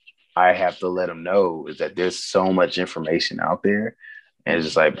 I have to let them know is that there's so much information out there. And it's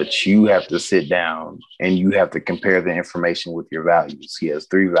just like, but you have to sit down and you have to compare the information with your values. He has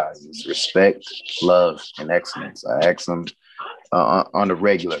 3 values: respect, love, and excellence. I ask him on the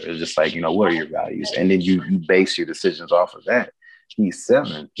regular, it's just like, you know, what are your values? And then you base your decisions off of that. He's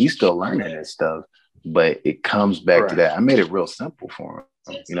 7. He's still learning this stuff, but it comes back to that. I made it real simple for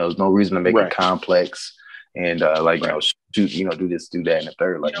him. You know, there's no reason to make it complex and like, you know, shoot, you know, do this, do that, and the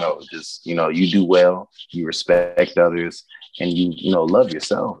third. Like, no, just, you know, you do well, you respect others, and you know, love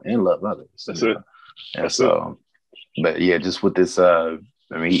yourself and love others. That's it. And so, but yeah, just with this, I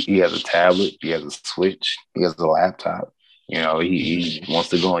mean, he has a tablet, he has a Switch, he has a laptop. You know, he wants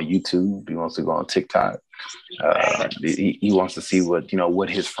to go on YouTube, he wants to go on TikTok. He wants to see what, you know, what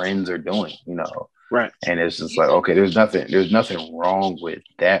his friends are doing, you know. Right. And it's just like, okay, there's nothing wrong with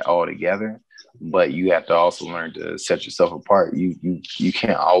that altogether, but you have to also learn to set yourself apart. You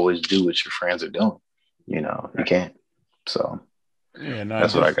can't always do what your friends are doing, you know. You can't. So yeah, no,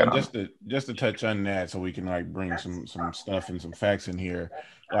 that's what I got. Just to touch on that, so we can like bring some stuff and some facts in here.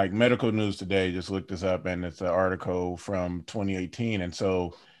 Like Medical News Today just looked this up, and it's an article from 2018, and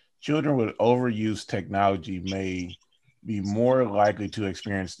so children with overused technology may be more likely to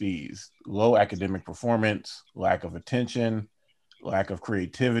experience these: low academic performance, lack of attention, lack of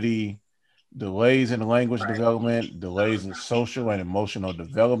creativity, delays in language development, delays in social and emotional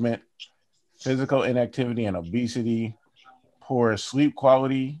development, physical inactivity and obesity, poor sleep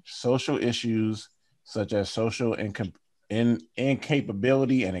quality, social issues such as social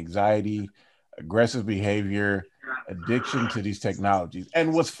incapability and anxiety, aggressive behavior, addiction to these technologies.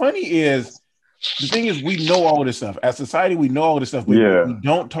 And what's funny is, the thing is, we know all this stuff. As society, we know all this stuff, but we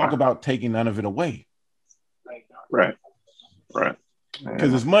don't talk about taking none of it away. Right.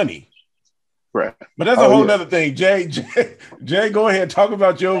 Because it's money. Right. But that's a whole other thing. Jay, go ahead. Talk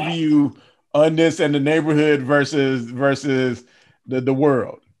about your view on this and the neighborhood versus the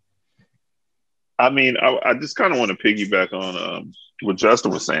world. I mean, I just kind of want to piggyback on what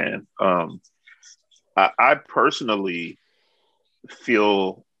Justin was saying. I personally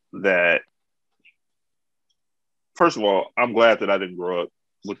feel that, first of all, I'm glad that I didn't grow up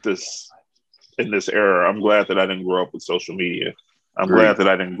with this in this era. I'm glad that I didn't grow up with social media. I'm glad that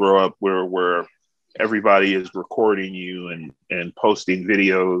I didn't grow up where everybody is recording you and posting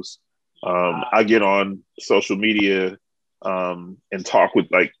videos. I get on social media and talk with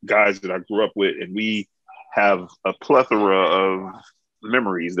like guys that I grew up with, and we have a plethora of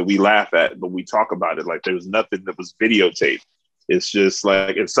memories that we laugh at, but we talk about it like there's nothing that was videotaped. It's just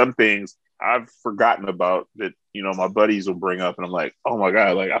like, it's some things I've forgotten about that, you know, my buddies will bring up, and I'm like, oh my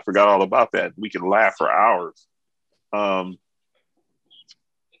God, like I forgot all about that. We can laugh for hours.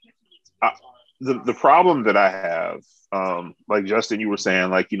 The problem that I have, like Justin, you were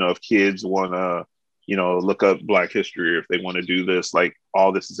saying, like, you know, if kids want to, you know, look up Black history, or if they want to do this, like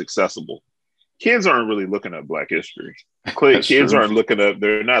all this is accessible. Kids aren't really looking up Black history. Kids aren't looking up.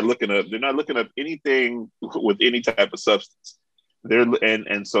 They're not looking up anything with any type of substance.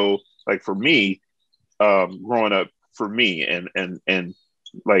 And so like for me, growing up, for me and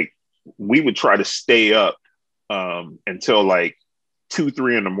like we would try to stay up until like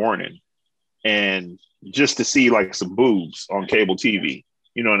 2-3 in the morning, and just to see like some boobs on cable TV.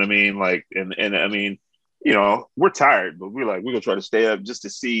 You know what I mean? Like, and I mean, you know, we're tired, but we're gonna try to stay up just to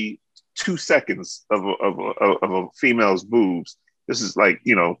see 2 seconds of a female's boobs. This is like,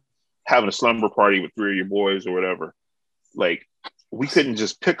 you know, having a slumber party with 3 of your boys or whatever. Like, we couldn't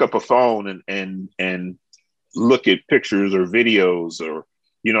just pick up a phone and look at pictures or videos, or,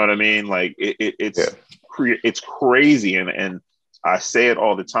 you know what I mean? Like it's crazy. And I say it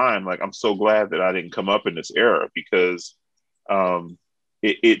all the time. Like, I'm so glad that I didn't come up in this era, because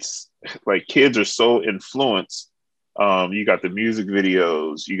it's like kids are so influenced. You got the music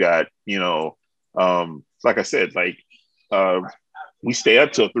videos, you got, you know, like I said, like we stay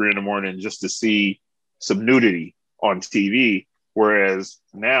up till 3 in the morning just to see some nudity on TV. Whereas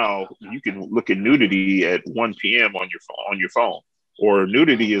now you can look at nudity at 1 p.m. on your phone, or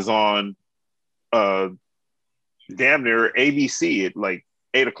nudity is on damn near ABC at like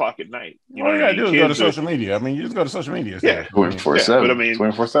 8 o'clock at night. You All know you what I gotta mean? do is go to Kids are, social media. I mean, you just go to social media. yeah, 24/7. but I mean,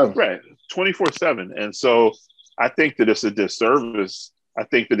 24/7. right, 24/7. And so I think that it's a disservice. I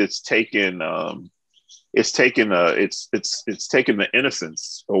think that it's taken the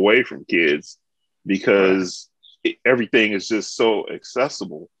innocence away from kids because everything is just so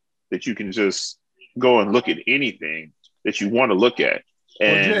accessible that you can just go and look at anything that you want to look at.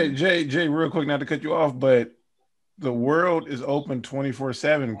 And well, Jay, real quick, not to cut you off, but the world is open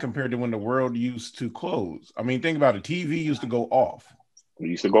 24/7 compared to when the world used to close. I mean, think about it. TV used to go off. we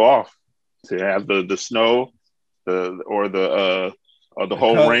used to go off to have the snow, the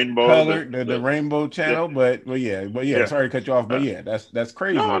whole rainbow, the rainbow channel. But yeah, sorry to cut you off, but yeah, that's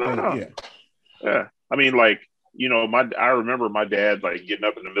crazy. No, I no, think, no. Yeah. I mean, like, you know, I remember my dad like getting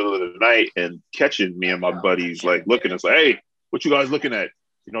up in the middle of the night and catching me and my buddies like looking and say, "Hey, what you guys looking at?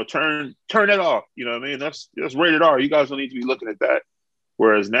 You know, turn that off." You know what I mean? That's rated R. You guys don't need to be looking at that.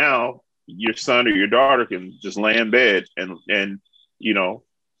 Whereas now your son or your daughter can just lay in bed and you know,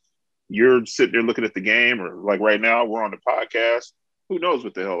 you're sitting there looking at the game, or like right now we're on the podcast. Who knows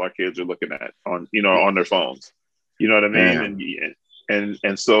what the hell our kids are looking at on their phones? You know what I mean?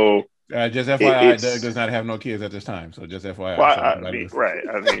 And so just FYI, Doug does not have no kids at this time. So just FYI. Well, I mean, right.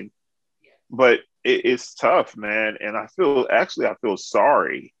 I mean, but it's tough, man. And I feel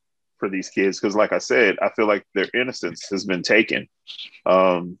sorry for these kids because, like I said, I feel like their innocence has been taken.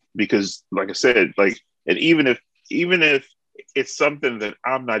 Because, like I said, like, and even if it's something that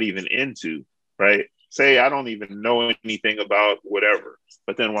I'm not even into, right? Say I don't even know anything about whatever,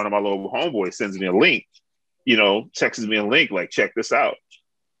 but then one of my little homeboys sends me a link, you know, texts me a link like, check this out.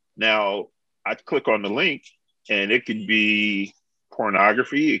 Now I click on the link and it could be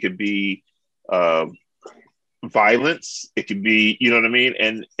pornography. It could be violence. It could be, you know what I mean?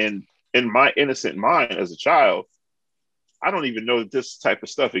 And in my innocent mind as a child, I don't even know that this type of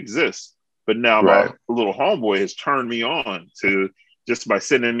stuff exists. But now my little homeboy has turned me on to just by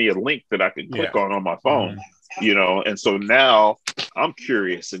sending me a link that I can click on my phone, you know? And so now I'm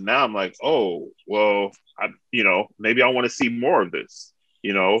curious. And now I'm like, oh, well, maybe I want to see more of this,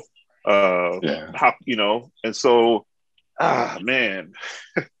 you know? How, you know? And so, man,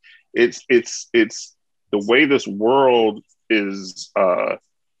 it's the way this world is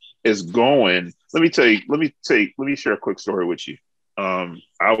going. Let me share a quick story with you.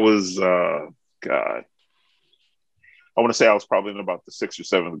 I was, I want to say I was probably in about the 6th or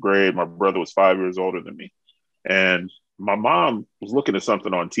 7th grade. My brother was 5 years older than me. And my mom was looking at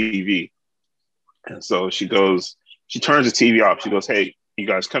something on TV. And so she turns the TV off. She goes, "Hey, you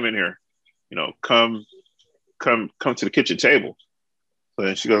guys come in here, you know, come to the kitchen table." So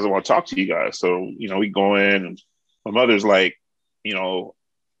then she goes, "I want to talk to you guys." So, you know, we go in and my mother's like, you know,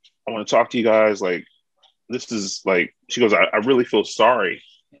 "I want to talk to you guys. Like, this is like," she goes, I really feel sorry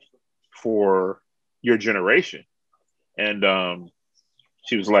for your generation. And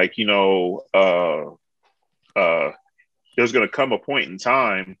she was like, you know, there's going to come a point in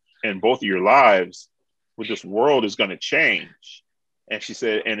time in both of your lives where this world is going to change. And she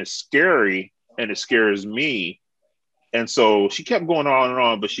said, and it's scary and it scares me. And so she kept going on and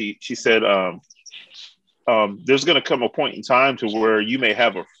on, but she said, there's going to come a point in time to where you may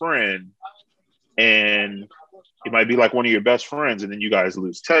have a friend and it might be like one of your best friends. And then you guys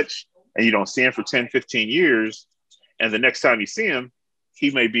lose touch and you don't see him for 10, 15 years. And the next time you see him, he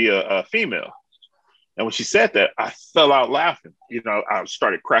may be a female. And when she said that, I fell out laughing. You know, I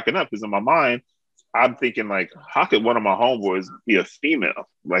started cracking up because in my mind, I'm thinking like, how could one of my homeboys be a female?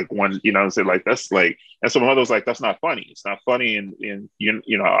 Like one, you know, say like, that's like, and so my mother was like, that's not funny. It's not funny. And you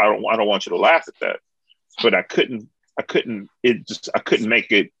know, I don't want you to laugh at that. But I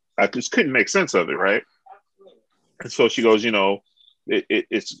just couldn't make sense of it. Right. And so she goes, you know,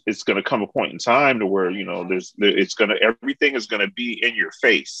 it's going to come a point in time to where, you know, everything is going to be in your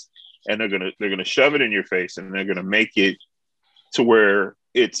face and they're going to shove it in your face and they're going to make it to where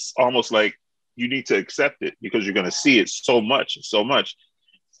it's almost like you need to accept it because you're going to see it so much.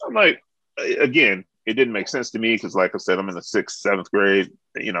 I'm like, again, it didn't make sense to me because like I said, I'm in the 6th, 7th grade,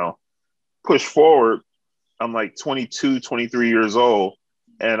 you know, push forward. I'm like 22, 23 years old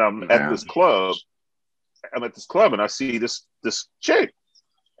and I'm at this club and I see this chick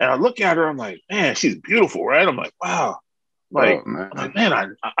and I look at her. I'm like, man, she's beautiful, right? I'm like, wow. I'm like,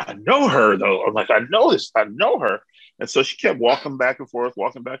 man, I know her though. I'm like, I know her. And so she kept walking back and forth.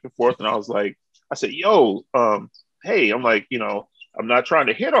 And I was like, I said, yo, hey, I'm like, you know, I'm not trying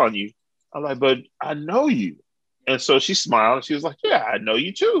to hit on you. I'm like, but I know you. And so she smiled and she was like, yeah, I know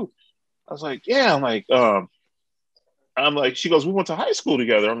you too. I was like, yeah. I'm like, she goes, we went to high school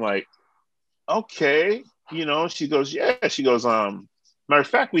together. I'm like, okay. You know, she goes, yeah. She goes, Matter of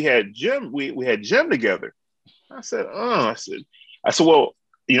fact, we had gym. We had gym together. I said, well,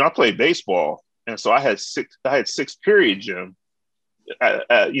 I played baseball, and so I had six period gym,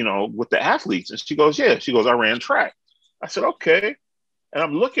 with the athletes. And she goes, yeah. She goes, I ran track. I said, okay. And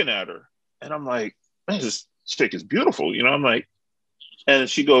I'm looking at her, and I'm like, man, this chick is beautiful. I'm like, and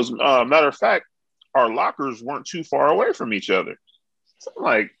she goes, matter of fact, our lockers weren't too far away from each other. So I'm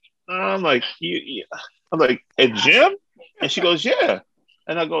like, I'm like, at gym? And she goes, yeah.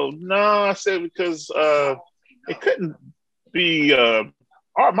 And I go, no, I said, because it couldn't be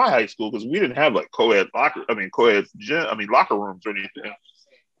my high school, because we didn't have like co-ed gym, locker rooms or anything.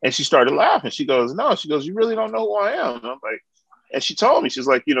 And she started laughing. She goes, no, she goes, you really don't know who I am. And I'm like, and she told me, she's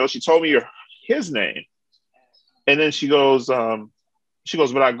like, she told me his name. And then she goes, but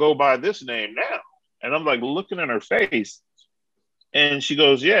I go by this name now. And I'm like looking in her face. And she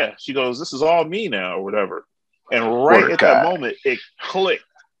goes, yeah. She goes, this is all me now, or whatever. And right at that moment, it clicked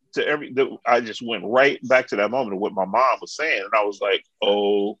I just went right back to that moment of what my mom was saying. And I was like,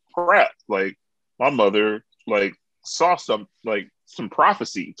 oh crap. Like my mother saw some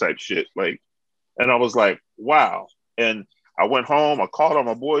prophecy type shit. And I was like, wow. And I went home, I called on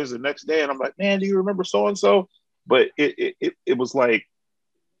my boys the next day, and I'm like, man, do you remember so-and-so? But it was like,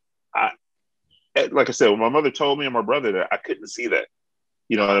 like I said, when my mother told me and my brother that, I couldn't see that.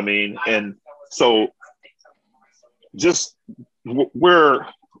 You know what I mean? And so just where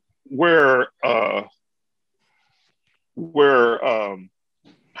how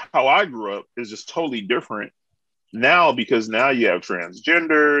I grew up is just totally different now, because now you have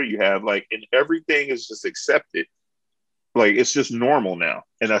transgender, you have and everything is just accepted. It's just normal now.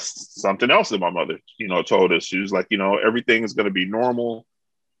 And that's something else that my mother, told us. She was like, everything is going to be normal,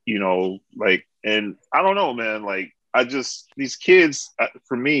 and I don't know, man, these kids,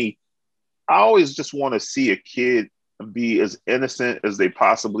 for me, I always just want to see a kid be as innocent as they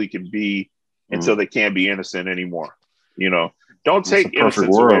possibly can be until they can't be innocent anymore. Don't take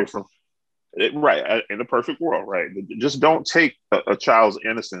innocence away from it, right? In the perfect world, right? Just don't take a child's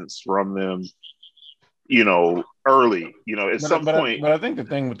innocence from them, early. At some point. But I think the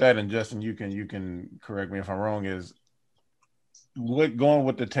thing with that, and Justin, you can correct me if I'm wrong, is going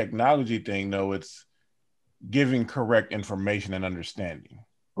with the technology thing. Though, it's giving correct information and understanding.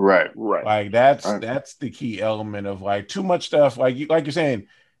 Right. That's the key element of too much stuff. You're saying,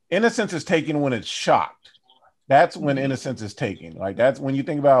 innocence is taken when it's shocked. That's when innocence is taken. That's when you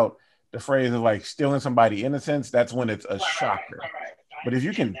think about the phrase of stealing somebody's innocence. That's when it's a shocker. But if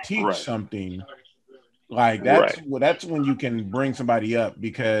you can teach something, that's when you can bring somebody up,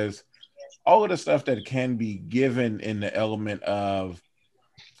 because all of the stuff that can be given in the element of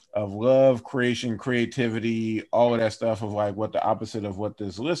love, creation, creativity, all of that stuff of what the opposite of what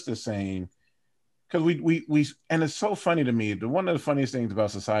this list is saying. Because we and it's so funny to me. One of the funniest things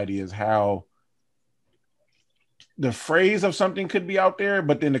about society is how the phrase of something could be out there,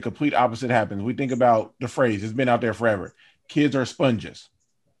 but then the complete opposite happens. We think about the phrase, it's been out there forever. Kids are sponges.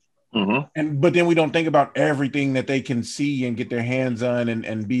 But then we don't think about everything that they can see and get their hands on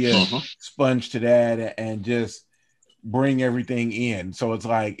and be a sponge to that and just bring everything in. So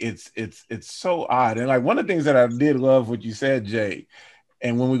it's so odd. And one of the things that I did love what you said, Jay,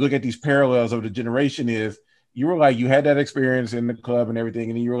 and when we look at these parallels of the generation, is you were you had that experience in the club and everything,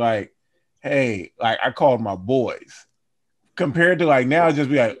 and then you were like, hey, I called my boys, compared to now just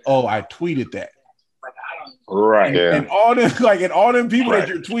be oh, I tweeted that. Right. And all them people that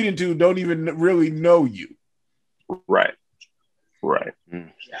you're tweeting to don't even really know you. Right.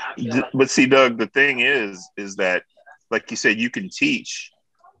 But see, Doug, the thing is that, like you said, you can teach,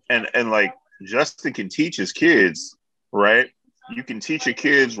 and Justin can teach his kids, right? You can teach your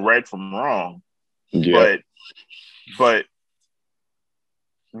kids right from wrong. Yeah. But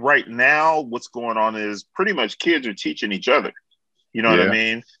right now, what's going on is pretty much kids are teaching each other. You know what I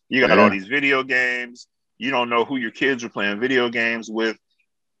mean? You got all these video games. You don't know who your kids are playing video games with.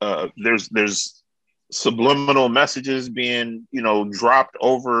 There's subliminal messages being, dropped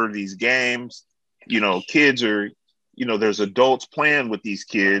over these games. Kids are, there's adults playing with these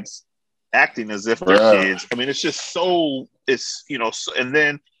kids, acting as if they're kids. I mean, it's just and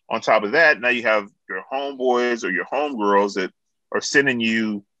then on top of that, now you have your homeboys or your homegirls that are sending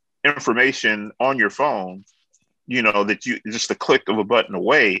you information on your phone, that you just a click of a button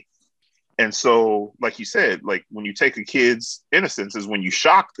away. And so, like you said, when you take a kid's innocence is when you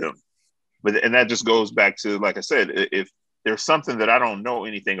shock them. And that just goes back to, like I said, if there's something that I don't know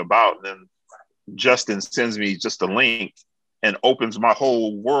anything about, then Justin sends me just a link and opens my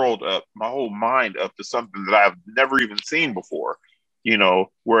whole world up, my whole mind up to something that I've never even seen before,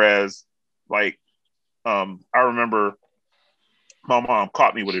 whereas I remember my mom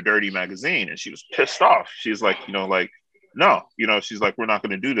caught me with a dirty magazine, and she was pissed off. She's like, no, she's like, we're not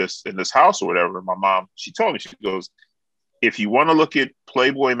going to do this in this house or whatever. My mom, she told me, she goes, if you want to look at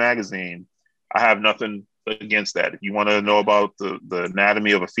Playboy magazine, I have nothing against that. If you want to know about the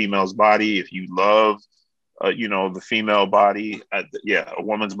anatomy of a female's body, if you love, the female body, a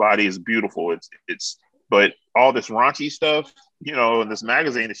woman's body is beautiful. But all this raunchy stuff, in this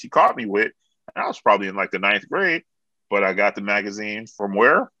magazine that she caught me with, and I was probably in like the 9th grade, but I got the magazine from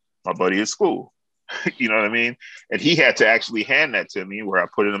where? My buddy at school. You know what I mean? And he had to actually hand that to me where I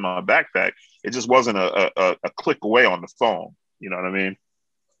put it in my backpack. It just wasn't a click away on the phone. You know what I mean?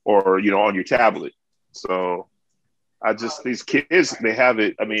 Or, on your tablet. So these kids, they have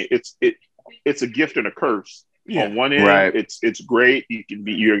it. I mean, it's a gift and a curse. Yeah. On one end, right. It's great.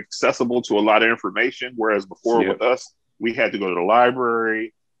 You're accessible to a lot of information. Whereas before with us, we had to go to the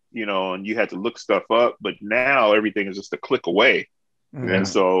library, and you had to look stuff up. But now everything is just a click away. Mm-hmm. And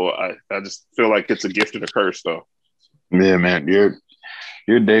so I just feel like it's a gift and a curse, though. Yeah, man.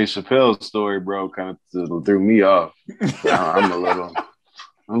 Your Dave Chappelle story, bro, kind of threw me off. I'm a little.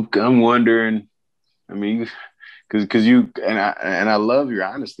 I'm wondering. I mean, because you and I love your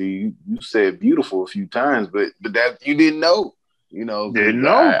honesty. You said beautiful a few times, but that you didn't know. Didn't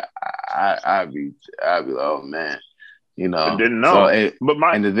know. I'd be like, oh man. I didn't know. So but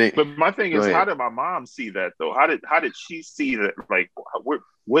my thing is, how did my mom see that though? How did she see that? Like, what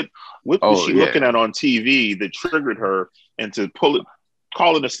was she looking at on TV that triggered her into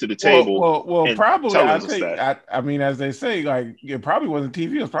calling us to the table? Well, probably. I mean, as they say, like, it probably wasn't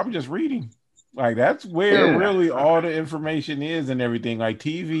TV. It was probably just reading. Like, that's where really all the information is and everything. Like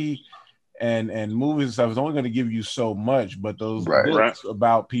TV and movies and stuff is only going to give you so much, but those books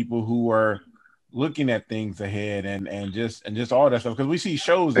about people who are looking at things ahead and just all that stuff, because we see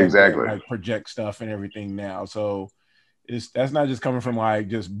shows that like project stuff and everything now. So that's not just coming from like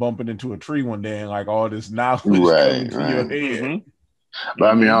just bumping into a tree one day and like all this knowledge coming to your head. Mm-hmm.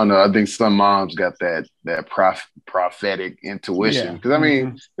 But I mean, I don't know. I think some moms got that prophetic intuition, because I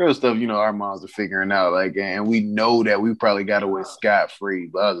mean, there was stuff our moms are figuring out, like, and we know that we probably got away scot free.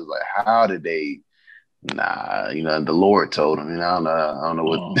 But I was like, how did they? Nah, the Lord told them. I don't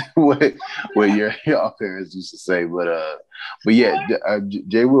know what your parents used to say, but yeah,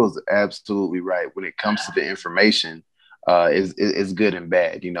 Jay Will's absolutely right when it comes to the information. Is good and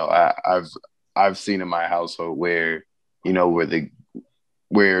bad. I've seen in my household where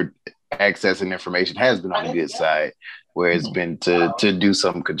where accessing information has been on the good side, where it's been to do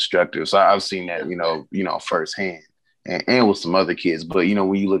something constructive. So I've seen that firsthand, and with some other kids. But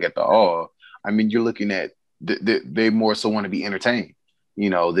when you look at the all. I mean, you're looking at they more so want to be entertained,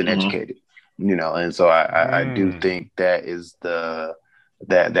 than educated, and so I do think that is that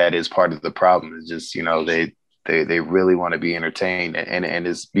is part of the problem. Is just they really want to be entertained, and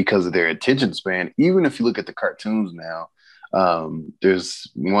it's because of their attention span. Even if you look at the cartoons now,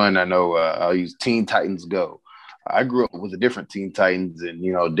 there's one I know. I'll use Teen Titans Go. I grew up with a different Teen Titans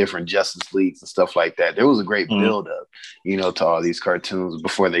and, different Justice Leagues and stuff like that. There was a great build up, to all these cartoons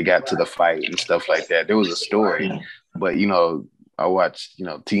before they got to the fight and stuff like that. There was a story, but, I watched,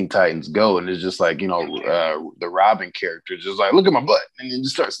 Teen Titans Go, and it's just like, the Robin character just like, look at my butt, and then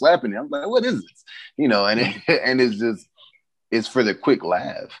just start slapping it. I'm like, what is this? And it's just, it's for the quick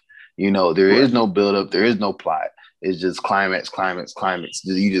laugh. There is no build up. There is no plot. It's just climax.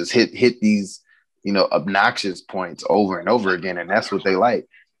 You just hit these, obnoxious points over and over again. And that's what they like,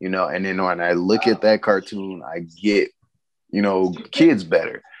 and then when I look at that cartoon, I get, kids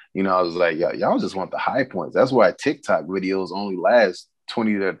better. I was like, y'all just want the high points. That's why TikTok videos only last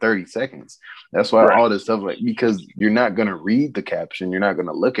 20 to 30 seconds. That's why all this stuff, because you're not going to read the caption. You're not going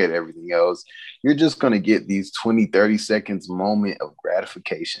to look at everything else. You're just going to get these 20, 30 seconds moment of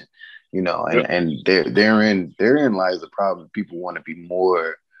gratification, and therein lies the problem. People want to be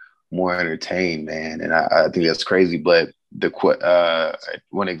more entertained, man, and I think that's crazy. But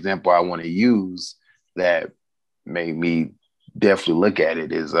one example I want to use that made me definitely look at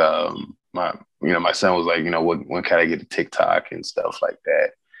it is my son was like, when can I get a TikTok and stuff like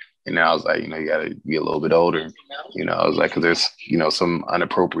that, and I was like, you got to be a little bit older. I was like, 'cause there's some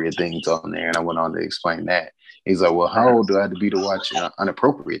inappropriate things on there, and I went on to explain that. He's like, well, how old do I have to be to watch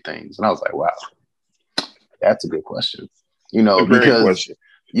inappropriate things? And I was like, wow, that's a good question. Because question.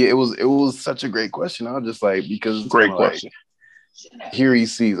 Yeah, it was such a great question. I was just like, because great question. Here he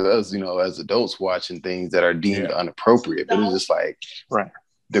sees us, as adults watching things that are deemed inappropriate, but it's just like,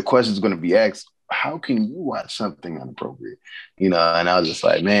 the question is going to be asked, how can you watch something inappropriate? And I was just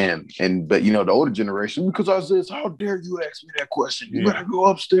like, man, but the older generation, because I says, how dare you ask me that question? You better go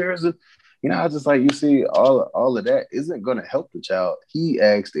upstairs and I was just like, you see, all of that isn't going to help the child. He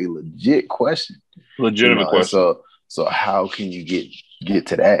asked a legit question, Legitimate question. And so how can you get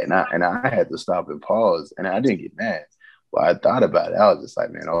to that? And I had to stop and pause, and I didn't get mad. But I thought about it. I was just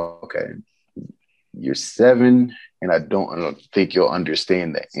like, man, okay, you're 7, and I don't think you'll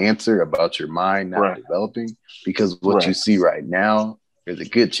understand the answer about your mind not developing, because what you see right now, there's a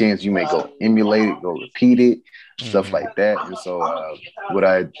good chance you may go emulate it, go repeat it, stuff like that. And so what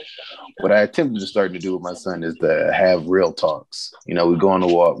I attempted to start to do with my son is to have real talks. We go on a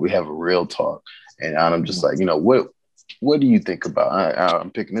walk, we have a real talk, and I'm just like, what do you think about?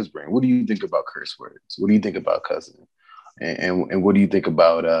 I'm picking his brain. What do you think about curse words? What do you think about cussing? And what do you think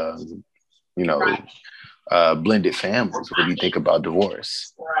about blended families? What do you think about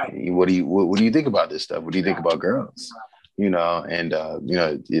divorce? What do you think about this stuff? What do you think about girls?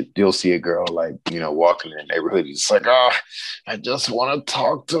 You'll see a girl like, walking in the neighborhood. He's like, oh, I just want to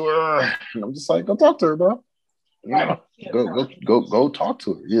talk to her. And I'm just like, go talk to her, bro. Go talk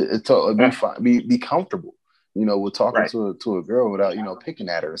to her. Be comfortable, with talking to a girl without, picking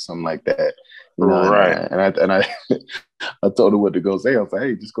at her or something like that. And I told her what to go say. I was like,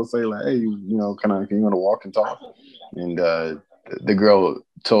 hey, just go say like, hey, can you want to walk and talk? And the girl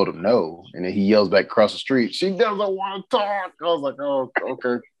told him no, and then he yells back across the street, she doesn't want to talk. I was like, oh,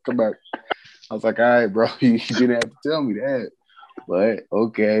 okay, come back. I was like, all right, bro, you didn't have to tell me that, but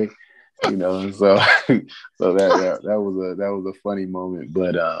okay, so that was a funny moment.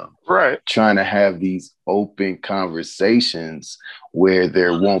 But trying to have these open conversations where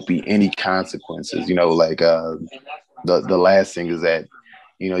there won't be any consequences, like the last thing is that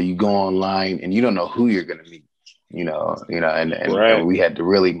you go online and you don't know who you're going to meet. And we had to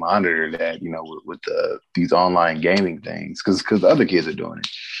really monitor that, with these online gaming things, because other kids are doing it.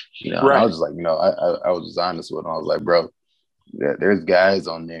 I was just like, I was just honest with them. I was like, bro, there's guys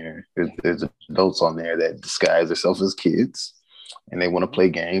on there, there's adults on there that disguise themselves as kids, and they want to play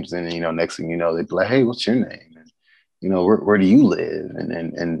games. And next thing you know, they'd be like, hey, what's your name? And where do you live?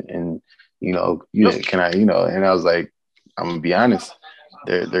 And can I? And I was like, I'm gonna be honest,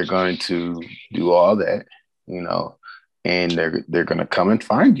 they're going to do all that. And they're gonna come and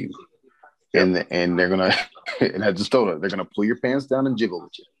find you, and they're gonna, and I just told her they're gonna pull your pants down and jiggle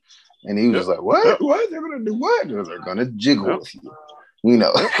with you, and he was like, "What? What? They're gonna do what? They're gonna jiggle with you." He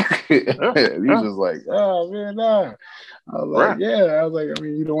was just like, "Oh man, nah." I was like, "Yeah." I was like, "I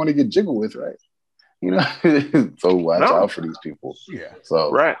mean, you don't want to get jiggled with, right?" So watch out for these people. Yeah.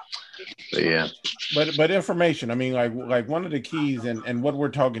 So yeah. But information. I mean, like one of the keys and what we're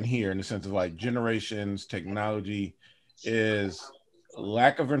talking here in the sense of like generations, technology, is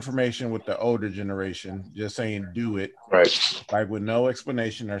lack of information with the older generation, just saying do it. Right. Like with no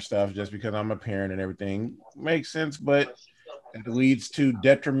explanation or stuff, just because I'm a parent and everything makes sense, but it leads to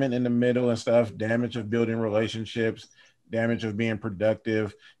detriment in the middle and stuff, damage of building relationships, damage of being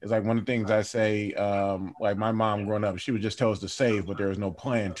productive. Is like one of the things I say, like my mom growing up, she would just tell us to save, but there was no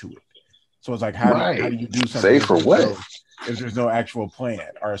plan to it. So it's like, how do you do something? Save for what? If there's no actual plan,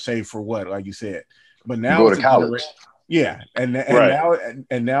 or save for what, like you said. But now go to college. Yeah. And now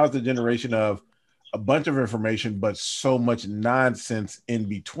it's the generation of a bunch of information, but so much nonsense in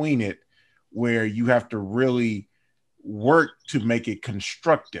between it, where you have to really work to make it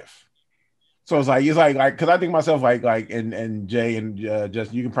constructive. So it's like because I think to myself like and Jay and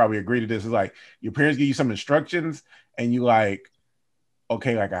Justin, you can probably agree to this. It's like your parents give you some instructions and you like,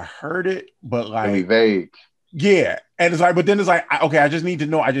 okay, like I heard it, but like really vague. Yeah, and it's like, but then it's like, okay, I just need to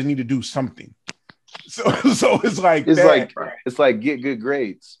know. I just need to do something. So it's like get good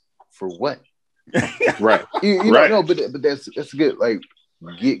grades for what? Right. You know, but that's good. Like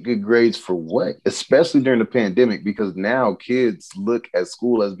get good grades for what? Especially during the pandemic, because now kids look at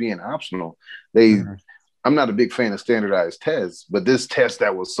school as being optional. I'm not a big fan of standardized tests, but this test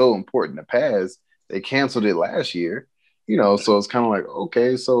that was so important to pass, they canceled it last year. So it's kind of like,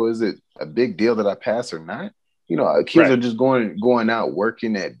 okay, so is it a big deal that I pass or not? Kids are just going out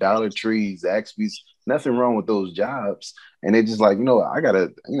working at Dollar Tree, Zaxby's. Nothing wrong with those jobs, and they just like, I got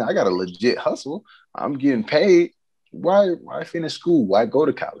a legit hustle. I'm getting paid. Why finish school? Why go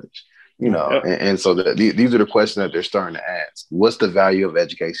to college? And so these are the questions that they're starting to ask. What's the value of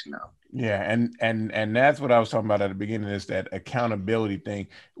education now? Yeah, and that's what I was talking about at the beginning, is that accountability thing.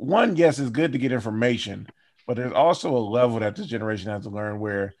 One, yes, it's good to get information, but there's also a level that this generation has to learn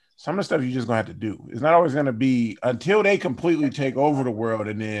where some of the stuff you're just gonna have to do. It's not always gonna be until they completely take over the world,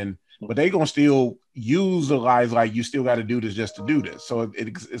 but they gonna still utilize like you still got to do this just to do this. So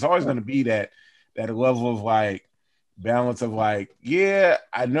it's always gonna be that level of like balance of like, yeah,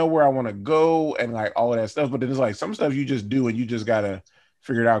 I know where I want to go and like all of that stuff, but then it's like some stuff you just do and you just gotta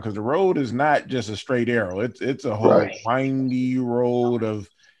figured out, because the road is not just a straight arrow. It's a whole windy road of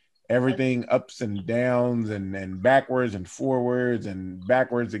everything, ups and downs and backwards and forwards and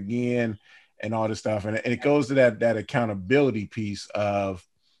backwards again and all this stuff. And it goes to that accountability piece of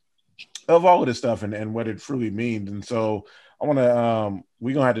all of this stuff and what it truly means. And so I want to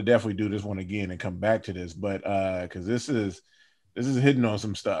we're gonna have to definitely do this one again and come back to this, but because this is hitting on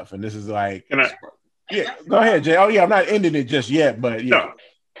some stuff, and this is like, yeah, go ahead, Jay. Oh yeah, I'm not ending it just yet, but yeah. No,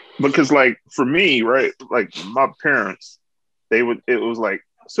 because like for me, right, like my parents, it was like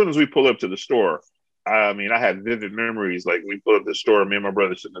as soon as we pull up to the store, I mean, I had vivid memories. Like we pull up to the store, me and my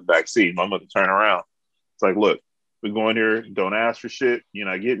brother sit in the back seat. My mother turn around. It's like, look, we go in here, don't ask for shit. You're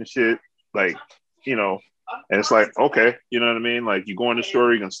not getting shit. Like, you know, and it's like, okay, you know what I mean? Like you go in the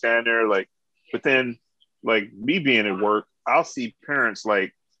store, you're gonna stand there, like, but then like me being at work, I'll see parents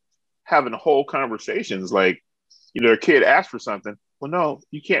like having whole conversations, like, you know, their kid asked for something. Well, no,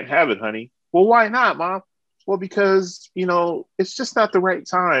 you can't have it, honey. Well, why not, Mom? Well, because, you know, it's just not the right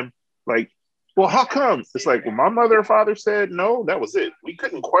time. Like, well, how come? It's like, well, my mother or father said no, that was it. We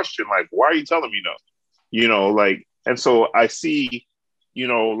couldn't question, like, why are you telling me no? You know, like, and so I see, you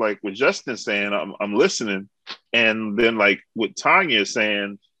know, like what Justin's saying, I'm listening. And then like what Tanya is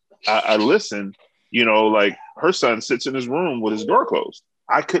saying, I listen, you know, like her son sits in his room with his door closed.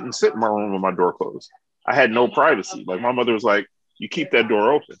 I couldn't sit in my room with my door closed. I had no privacy. Like my mother was like, you keep that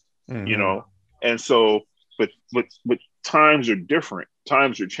door open, you know? And so, but times are different.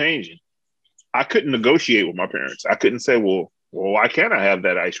 Times are changing. I couldn't negotiate with my parents. I couldn't say, well, why can't I have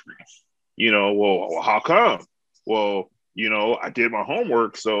that ice cream? You know, well, how come? Well, you know, I did my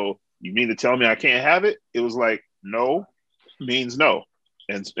homework. So you mean to tell me I can't have it? It was like, no means no.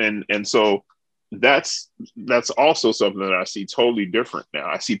 And so that's also something that I see totally different now.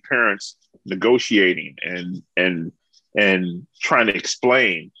 I see parents negotiating and trying to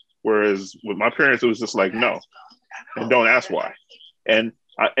explain. Whereas with my parents, it was just like, no, and don't ask why. And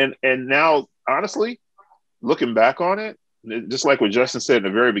now, honestly, looking back on it, just like what Justin said in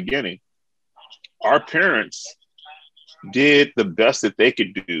the very beginning, our parents did the best that they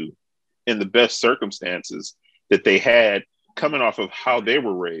could do in the best circumstances that they had coming off of how they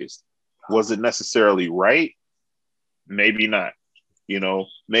were raised. Was it necessarily right? Maybe not. You know,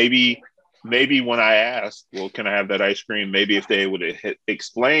 maybe when I asked, well, can I have that ice cream? Maybe if they would have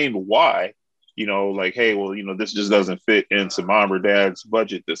explained why, you know, like, hey, well, you know, this just doesn't fit into mom or dad's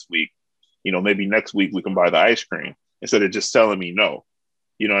budget this week. You know, maybe next week we can buy the ice cream instead of just telling me no.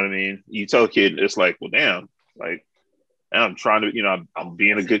 You know what I mean? You tell a kid, it's like, well, damn, like, I'm trying to, you know, I'm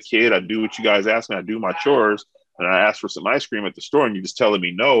being a good kid. I do what you guys ask me. I do my chores, and I ask for some ice cream at the store, and you're just telling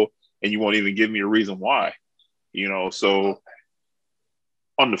me no, and you won't even give me a reason why. You know, so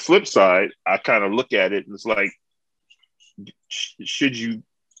on the flip side, I kind of look at it and it's like, should you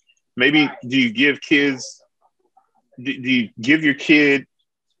maybe do you give your kid,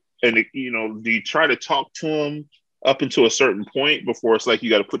 and you know, do you try to talk to them up until a certain point before it's like you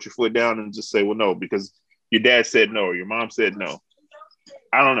got to put your foot down and just say, well, no, because your dad said no or your mom said no?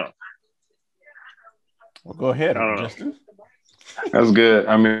 I don't know. Well, go ahead, Justin. That's good.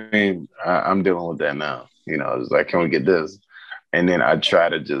 I mean, I'm dealing with that now. You know, it's like, can we get this? And then I try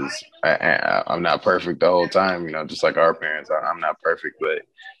to just, I'm not perfect the whole time, you know, just like our parents. I'm not perfect, but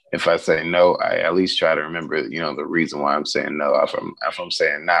if I say no, I at least try to remember, you know, the reason why I'm saying no. If I'm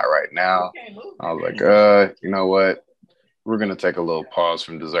saying not right now, I was like, you know what? We're going to take a little pause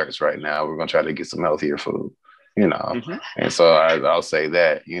from desserts right now. We're going to try to get some healthier food, you know? And so I'll say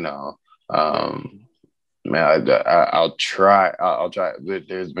that, you know, man, I'll try, but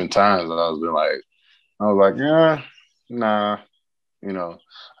there's been times that I was like, yeah, nah, you know.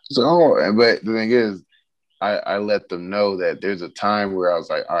 So, but the thing is, I let them know that there's a time where I was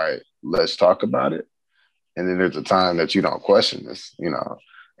like, all right, let's talk about it. And then there's a time that you don't question this, you know.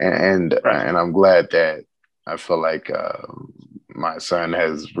 And I'm glad that I feel like my son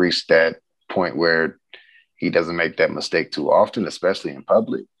has reached that point where he doesn't make that mistake too often, especially in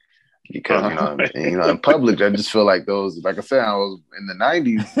public. Because you know, in public, I just feel like those, like I said, I was in the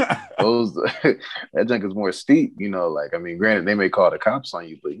 90s. Those that junk is more steep. You know, like, I mean, granted, they may call the cops on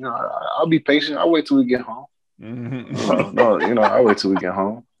you, but you know, I'll be patient. I'll wait till we get home. No, you know, I'll wait till we get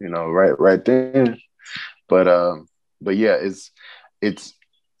home. You know, right then. But yeah,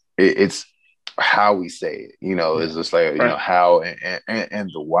 it's how we say it. You know, it's just like, you know, how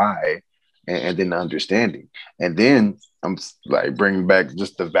and the why. And then the understanding. And then I'm like bringing back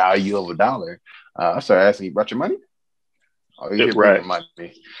just the value of $1. I started asking, you brought your money? Oh, you can bring your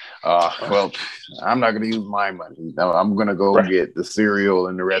money. Well, I'm not going to use my money. No, I'm going to go get the cereal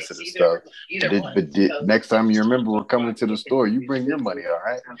and the rest of the stuff. But next time you remember we're coming to the store, you bring your money, all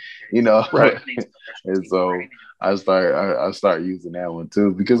right? You know, right? And so I start using that one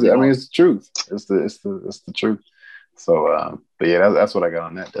too because I mean it's the truth. It's the truth. So, but yeah, that's what I got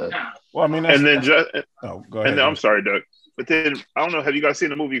on that, Doug. Well, I mean, go ahead. And then, I'm sorry, Doug. But then I don't know. Have you guys seen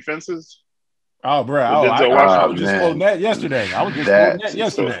the movie Fences? Oh, bro! I was just quoting that yesterday.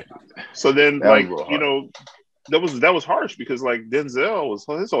 So then, like, you know, that was harsh because like Denzel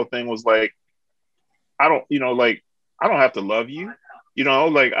his whole thing was like, I don't have to love you, you know,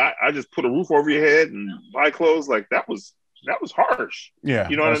 like I just put a roof over your head and buy clothes. Like that was harsh. Yeah,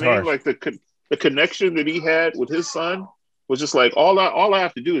 you know what I mean? Harsh. Like the connection that he had with his son was just like all I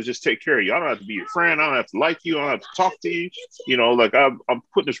have to do is just take care of you. I don't have to be your friend. I don't have to like you. I don't have to talk to you. You know, like I'm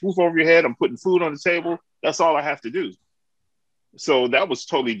putting this roof over your head. I'm putting food on the table. That's all I have to do. So that was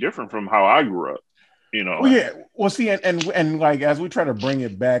totally different from how I grew up. You know. Well, yeah. Well, see, and like as we try to bring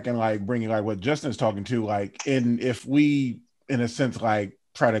it back and like bring it like what Justin's talking to, like if we in a sense like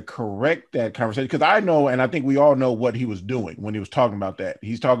try to correct that conversation because I know and I think we all know what he was doing when he was talking about that.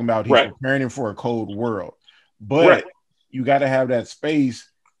 He's talking about he's preparing him for a cold world, but you got to have that space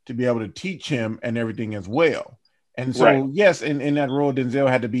to be able to teach him and everything as well. And so, yes, in that role, Denzel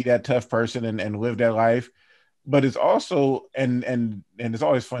had to be that tough person and live that life. But it's also, and it's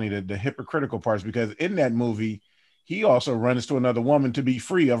always funny, the hypocritical parts, because in that movie, he also runs to another woman to be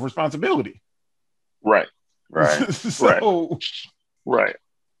free of responsibility. Right. So, right.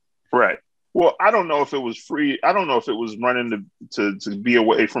 Well, I don't know if it was free. I don't know if it was running to be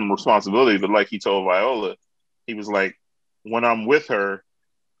away from responsibility, but like he told Viola, he was like, when I'm with her,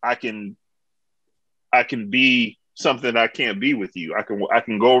 I can be something I can't be with you. I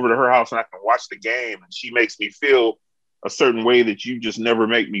can go over to her house and I can watch the game and she makes me feel a certain way that you just never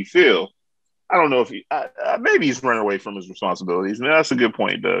make me feel. I don't know if maybe he's running away from his responsibilities. Man, that's a good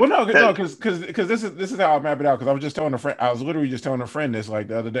point, Doug. Well, no, because this is how I map it out. Because I was just telling a friend, I was literally just telling a friend this like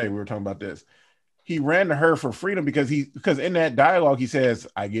the other day. We were talking about this. He ran to her for freedom because in that dialogue he says,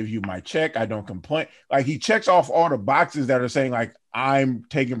 "I give you my check. I don't complain." Like he checks off all the boxes that are saying like I'm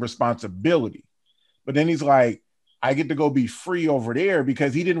taking responsibility, but then he's like, "I get to go be free over there,"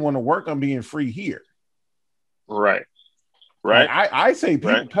 because he didn't want to work on being free here. Right. Like I say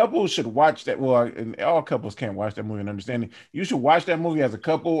couples should watch that. Well, and all couples can't watch that movie and understand it. You should watch that movie as a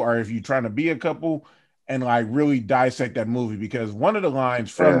couple, or if you're trying to be a couple, and like really dissect that movie, because one of the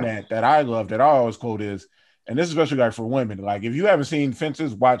lines from that I love that I always quote is, and this is especially like for women, like if you haven't seen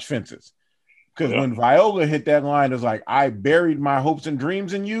Fences, watch Fences, because when Viola hit that line, it's like I buried my hopes and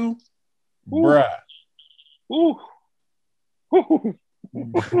dreams in you, bruh. Ooh.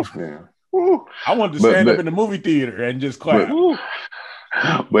 I wanted to stand up in the movie theater and just clap.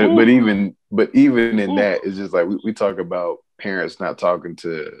 But even in that, it's just like we talk about parents not talking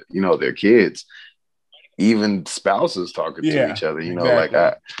to their kids. Even spouses talking to each other, like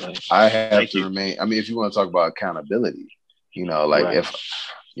I have to remain. I mean, if you want to talk about accountability, if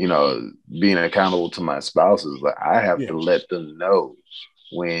being accountable to my spouses, like I have to let them know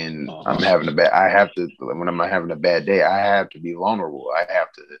when I'm having when I'm having a bad day. I have to be vulnerable. I have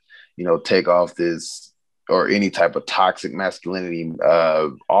to, take off this or any type of toxic masculinity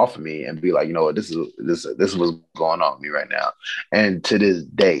off of me and be like, this is what's going on with me right now. And to this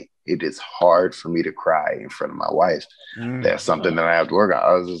day, it is hard for me to cry in front of my wife. That's something that I have to work on.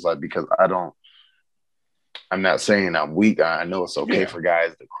 I was just like, because I'm not saying I'm weak. I know it's okay for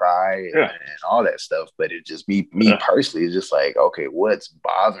guys to cry and all that stuff, but it just me personally, it's just like, okay, what's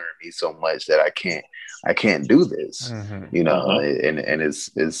bothering me so much that I can't do this, and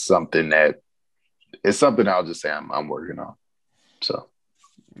it's something I'll just say I'm working on. So.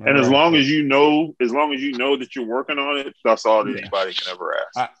 And as long as you know that you're working on it, that's all that anybody can ever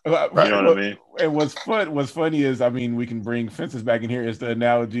ask. You know what I mean? And what's funny is, I mean, we can bring Fences back in here. Is the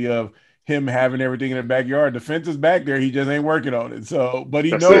analogy of him having everything in the backyard. The fence is back there. He just ain't working on it. So, but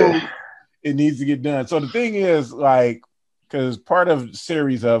he knows it needs to get done. So the thing is, like, because part of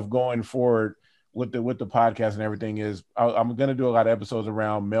series of going forward with the podcast and everything is, I'm going to do a lot of episodes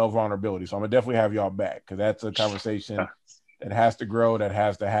around male vulnerability. So I'm gonna definitely have y'all back because that's a conversation that has to grow, that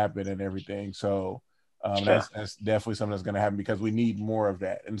has to happen and everything. So that's definitely something that's going to happen because we need more of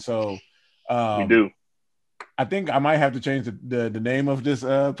that. And so we do. I think I might have to change the name of this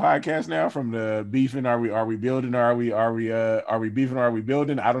podcast now from the beefing. Are we building? Or are we beefing? Or are we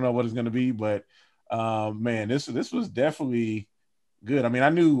building? I don't know what it's going to be, but man, this was definitely good. I mean, I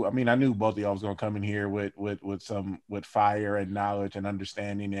knew both of y'all was going to come in here with fire and knowledge and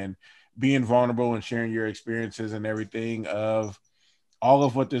understanding, and being vulnerable and sharing your experiences and everything of all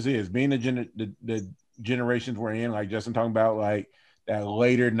of what this is, being the generations we're in, like Justin talking about, like that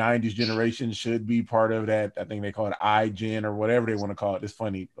later 90s generation should be part of that. I think they call it iGen or whatever they want to call it. It's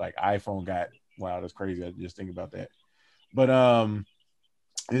funny, like iPhone got, wow, that's crazy. I just think about that. But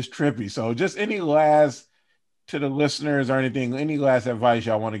it's trippy. So just any last to the listeners or anything, any last advice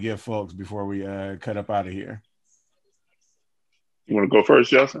y'all want to give folks before we cut up out of here? You want to go first,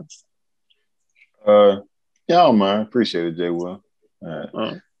 Justin? Yeah, I don't mind. Appreciate it, Jay Will.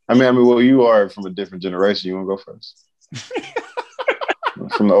 I mean, well, you are from a different generation. You want to go first?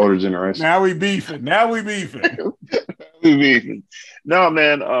 From the older generation. Now we beefing. We beefing. No,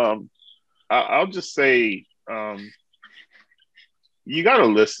 man. I'll just say, you got to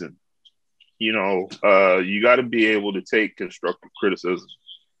listen. You know, you got to be able to take constructive criticism,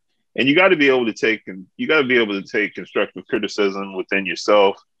 and you got to be able to take constructive criticism within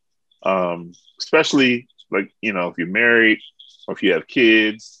yourself, especially like, you know, if you're married or if you have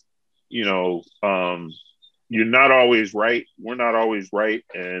kids. You know, you're not always right. We're not always right,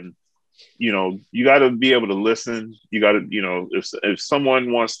 and you know, you got to be able to listen. You got to, you know, if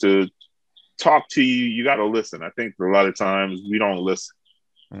someone wants to talk to you, you got to listen. I think a lot of times we don't listen.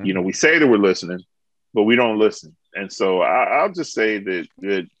 Mm-hmm. You know, we say that we're listening, but we don't listen. And so I'll just say that,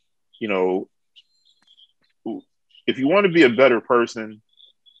 you know, if you want to be a better person,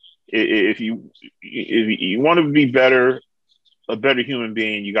 if you want to be a better human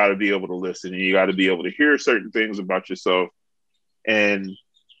being, you got to be able to listen, and you got to be able to hear certain things about yourself and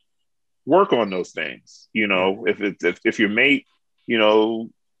work on those things. You know, if your mate, you know,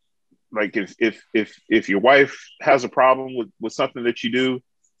 like if your wife has a problem with something that you do,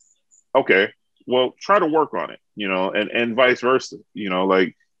 okay, well, try to work on it, you know, and vice versa, you know,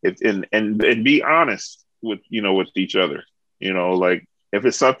 like and be honest with, you know, with each other, you know, like if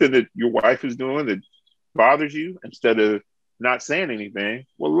it's something that your wife is doing that bothers you, instead of not saying anything,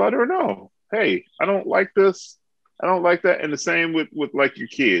 well, let her know, hey, I don't like this, I don't like that. And the same with like your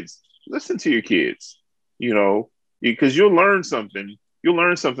kids. Listen to your kids, you know, because you'll learn something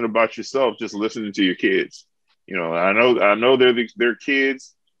about yourself just listening to your kids. You know, I know they're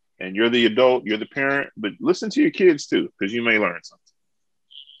kids, and you're the adult, you're the parent, but listen to your kids too, because you may learn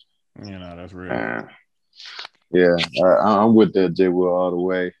something. You know, that's real. Yeah, I'm with that, Jay Will, all the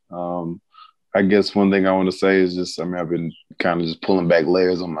way. I guess one thing I want to say is just, I mean, I've been kind of just pulling back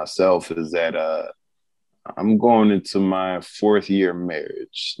layers on myself, is that I'm going into my 4th year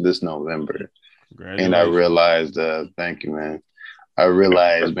marriage this November. And I realized, thank you, man. I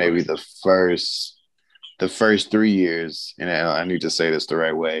realized maybe the first 3 years, and I need to say this the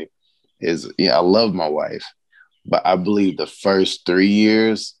right way, is, yeah, I love my wife, but I believe the first 3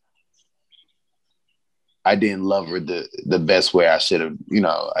 years, I didn't love her the best way I should have. You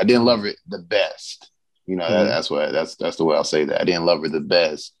know, I didn't love her the best. You know, that's the way I'll say that. I didn't love her the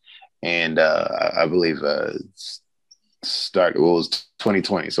best, and I believe it was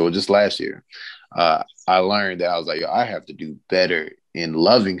 2020, so just last year. I learned that I was like, I have to do better in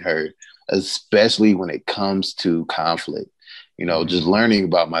loving her, especially when it comes to conflict. You know, just learning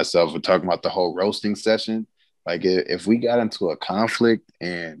about myself and talking about the whole roasting session. Like if we got into a conflict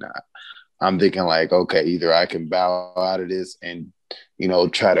and I'm thinking like, okay, either I can bow out of this and, you know,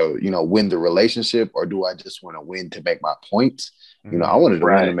 try to, you know, win the relationship, or do I just want to win to make my point? You know, I wanted to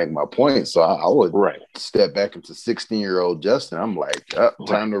win to make my point. So I would step back into 16-year-old Justin. I'm like,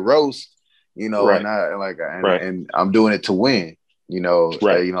 time to roast, you know, and I'm doing it to win, you know,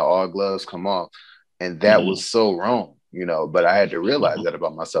 all gloves come off. And that was so wrong, you know, but I had to realize that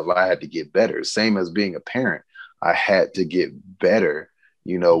about myself. I had to get better. Same as being a parent. I had to get better,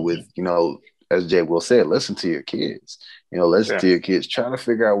 you know, with, you know, as Jay Will said, listen to your kids, you know, listen to your kids, try to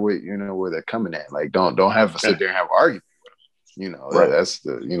figure out where, you know, where they're coming at. Like, don't have to sit there and have an argument with them. You know, that's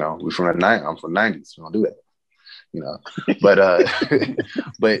the, you know, I'm from the 90s. We don't do that, you know,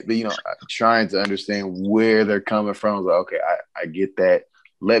 but, you know, trying to understand where they're coming from. I was like, okay, I get that.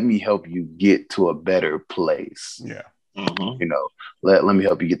 Let me help you get to a better place. Yeah. You know, let me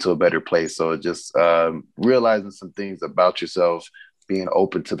help you get to a better place. So just realizing some things about yourself, being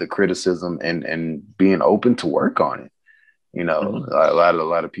open to the criticism and being open to work on it. You know, a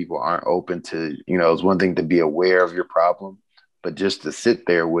lot of people aren't open to, you know, it's one thing to be aware of your problem, but just to sit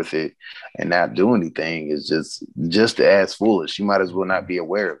there with it and not do anything is just as foolish. You might as well not be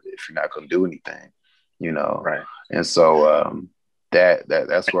aware of it if you're not going to do anything, you know? Right. And so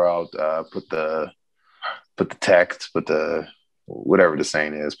that's where I'll put the whatever the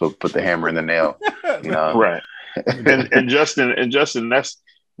saying is, put the hammer in the nail, you know? Right. and Justin,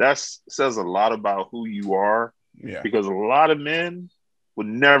 that's says a lot about who you are. Yeah. Because a lot of men would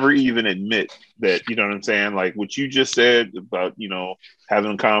never even admit that, you know what I'm saying? Like what you just said about,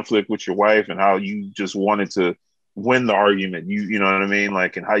 having conflict with your wife and how you just wanted to win the argument. You know what I mean?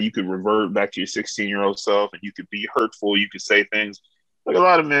 Like, and how you could revert back to your 16-year-old self and you could be hurtful. You could say things like a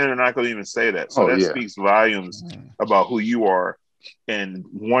lot of men are not going to even say that. So that speaks volumes about who you are and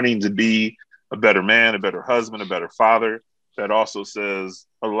wanting to be a better man, a better husband, a better father. That also says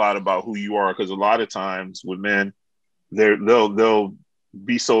a lot about who you are. Because a lot of times with men, they'll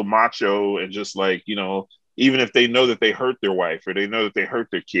be so macho and just like, even if they know that they hurt their wife or they know that they hurt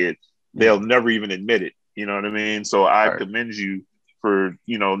their kid, they'll never even admit it. You know what I mean? So I commend you for,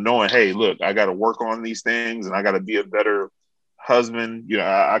 knowing, hey, look, I got to work on these things and I got to be a better husband.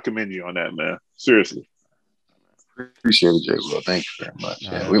 I commend you on that, man. Seriously. Appreciate it, Jay. Well, thank you very much.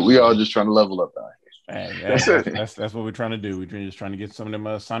 Yeah, we all just trying to level up. That's what we're trying to do. We're just trying to get some of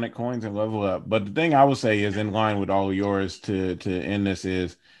them Sonic coins and level up. But the thing I would say is in line with all of yours to end this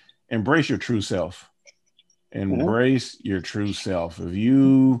is embrace your true self. Embrace your true self. If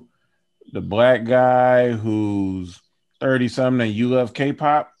you, the black guy who's 30-something and you love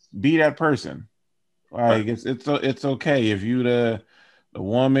K-pop, be that person. Like it's okay. If you the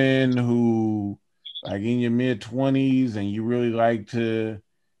woman who like in your mid-20s and you really like to,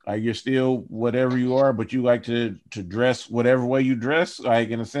 like you're still whatever you are, but you like to dress whatever way you dress, like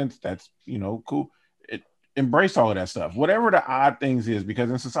in a sense, that's, cool. Embrace all of that stuff, whatever the odd things is,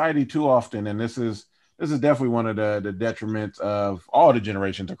 because in society too often, and this is definitely one of the detriments of all the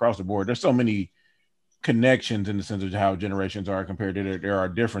generations across the board. There's so many connections in the sense of how generations are compared to there are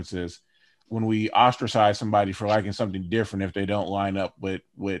differences. When we ostracize somebody for liking something different, if they don't line up with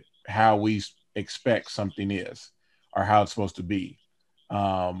how we expect something is or how it's supposed to be.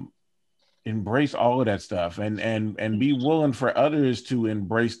 Embrace all of that stuff and be willing for others to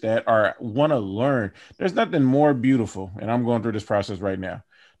embrace that or want to learn. There's nothing more beautiful, and I'm going through this process right now.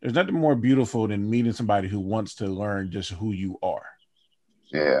 There's nothing more beautiful than meeting somebody who wants to learn just who you are.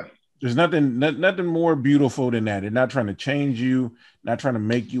 Yeah. There's nothing more beautiful than that. They're not trying to change you, not trying to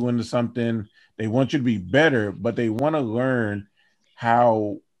make you into something. They want you to be better, but they want to learn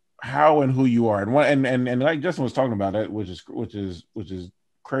how and who you are. And like Justin was talking about that, which is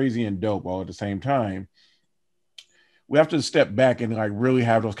crazy and dope all at the same time. We have to step back and like really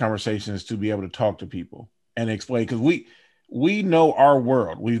have those conversations to be able to talk to people and explain, because we know our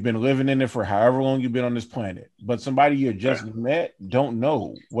world. We've been living in it for however long you've been on this planet, but somebody you just met don't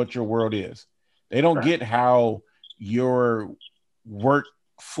know what your world is. They don't get how your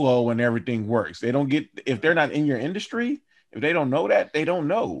workflow and everything works. They don't get, if they're not in your industry, if they don't know that, they don't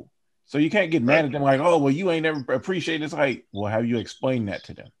know. So you can't get mad at them like, oh, well, you ain't never appreciated. It's like, well, have you explained that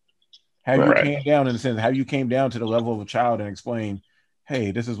to them? Have you came down in the sense, have you came down to the level of a child and explained,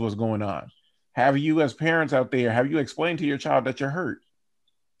 hey, this is what's going on? Have you, as parents out there, have you explained to your child that you're hurt?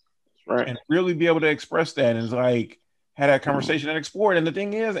 Right. And really be able to express that and it's like, had that conversation and explore it. And the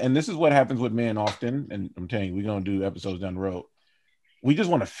thing is, and this is what happens with men often, and I'm telling you, we're going to do episodes down the road. We just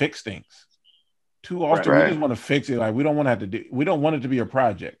want to fix things. Too often, we just want to fix it. Like, we don't want to have to do, we don't want it to be a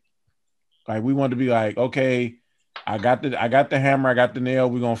project. Like, we want to be like, okay, I got the hammer, I got the nail,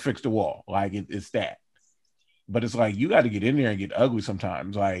 we're going to fix the wall. Like, it's that. But it's like, you got to get in there and get ugly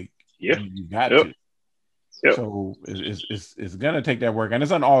sometimes. Like, you got to. Yep. So it's going to take that work. And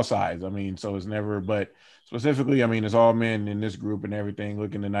it's on all sides. I mean, so it's never, but specifically, I mean, it's all men in this group and everything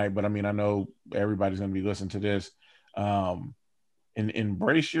looking tonight. But I mean, I know everybody's going to be listening to this. And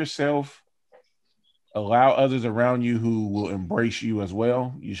embrace yourself. Allow others around you who will embrace you as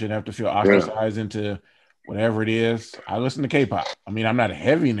well. You shouldn't have to feel ostracized into whatever it is. I listen to K-pop. I mean, I'm not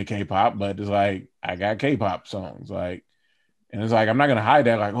heavy into K-pop, but it's like, I got K-pop songs. Like, and it's like, I'm not going to hide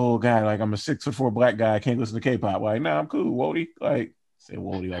that. Like, oh God, like I'm a 6'4" black guy. I can't listen to K-pop. Like, nah, I'm cool. Wody. Like, say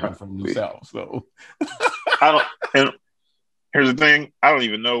Wody like I'm from the South. So and here's the thing. I don't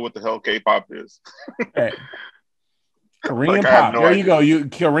even know what the hell K-pop is. Hey. Korean pop. There you go. You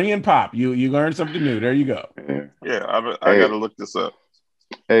Korean pop. You learned something new. There you go. Yeah, I got to look this up.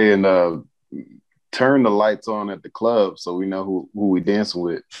 Hey, and turn the lights on at the club so we know who we dancing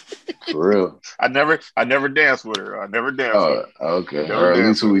with. For real. I never danced with her. I never danced with her. Okay. Or at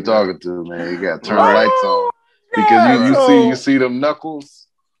least who we talking to, man. You got to turn the lights on. Because you see them knuckles.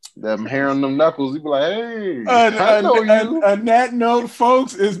 Them hair on them knuckles, you be like, hey, I know you. On that note,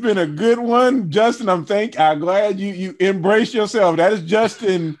 folks, it's been a good one. Justin, I'm glad you embrace yourself. That is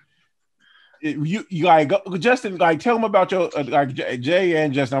Justin. You like Justin, like tell them about your like Jay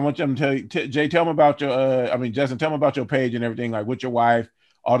and Justin. I want them to tell you, Jay, tell them about your Justin, tell them about your page and everything, like with your wife,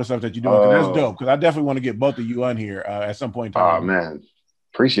 all the stuff that you're doing. That's dope. Because I definitely want to get both of you on here at some point in time. Oh man,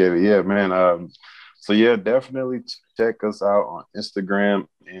 appreciate it. Yeah, man. So yeah, definitely check us out on Instagram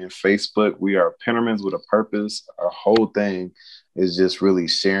and Facebook. We are Pennermans with a Purpose. Our whole thing is just really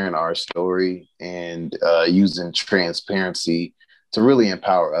sharing our story and using transparency to really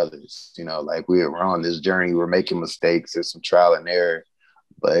empower others. You know, like we're on this journey, we're making mistakes, there's some trial and error,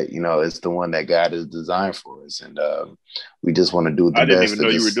 but you know, it's the one that God has designed for us, and we just want to do the best. I didn't even know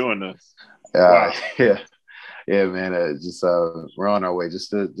you were doing this. Wow. Yeah, man. We're on our way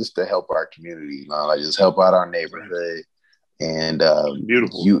just to help our community, like just help out our neighborhood, and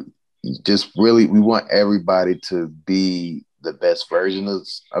beautiful. We want everybody to be the best version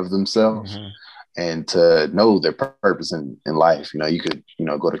of themselves, and to know their purpose in life. You know, you could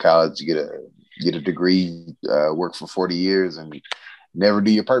go to college, you get a degree, work for 40 years, and never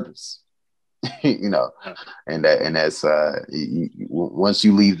do your purpose. You know, and that's once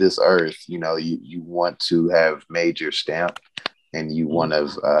you leave this earth, you know, you want to have made your stamp, and you want to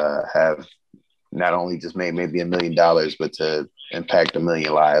have not only just made maybe $1 million, but to impact 1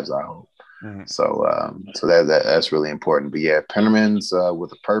 million lives, I hope. So that's really important. But yeah, Pennermans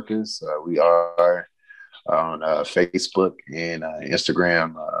with a Purpose. We are on Facebook and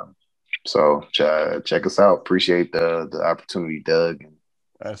Instagram. So check us out. Appreciate the opportunity, Doug.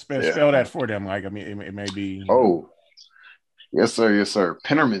 Spell that for them. Like, I mean, it may be. Oh, yes, sir.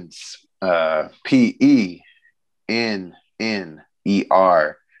 Pennermans, PENNERMANS.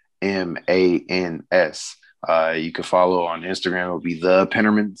 You can follow on Instagram. It'll be the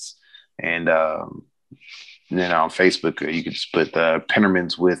Pennermans, and then on Facebook you can just put the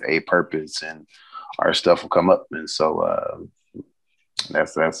Pennermans with a Purpose, and our stuff will come up. And so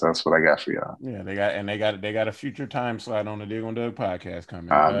that's what I got for y'all. Yeah, they got a future time slot on the Dig on Doug podcast coming.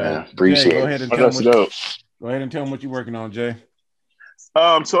 Man, appreciate Jay, it. Go ahead and tell them what you're working on, Jay.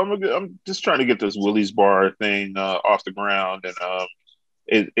 So I'm just trying to get this Willie's Bar thing off the ground, and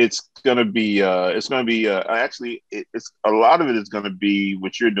it's gonna be actually it's a lot of it is gonna be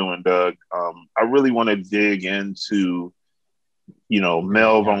what you're doing, Doug. I really want to dig into, you know,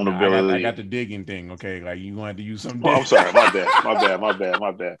 male vulnerability. I got the digging thing. Okay, like you want to use some. Oh, I'm sorry, my bad.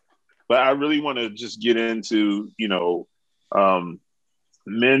 But I really want to just get into, you know,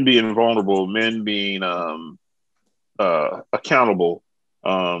 men being vulnerable, men being accountable.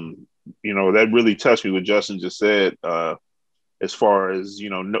 You know, that really touched me what Justin just said. As far as, you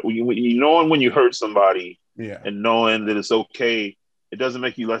know, knowing when you hurt somebody, and knowing that it's okay, it doesn't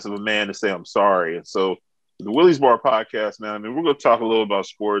make you less of a man to say I'm sorry. And so the Willie's Bar podcast, man, I mean, we're going to talk a little about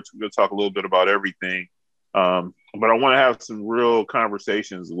sports. We're going to talk a little bit about everything. But I want to have some real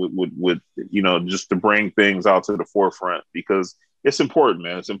conversations with, you know, just to bring things out to the forefront, because it's important,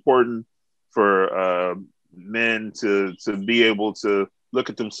 man. It's important for men to be able to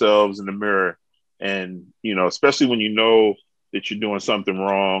look at themselves in the mirror, and, you know, especially when you know that you're doing something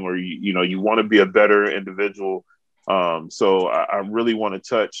wrong, or, you know, you want to be a better individual. So I really want to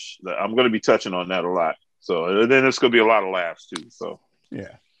touch, I'm going to be touching on that a lot. So then it's going to be a lot of laughs too. So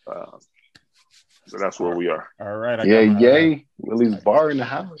yeah. So that's where we are. All right. Yay. Willie's Bar in the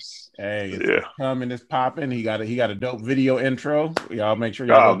house. Hey, it's coming, it's popping. He got a dope video intro. Y'all make sure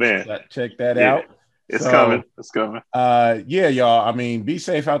y'all check that out. It's coming. Yeah, y'all. I mean, be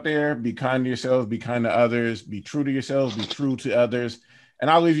safe out there. Be kind to yourselves. Be kind to others. Be true to yourselves. Be true to others.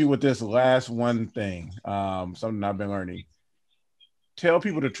 And I'll leave you with this last one thing, something I've been learning. Tell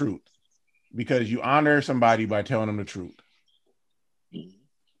people the truth, because you honor somebody by telling them the truth.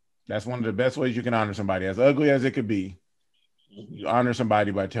 That's one of the best ways you can honor somebody. As ugly as it could be, you honor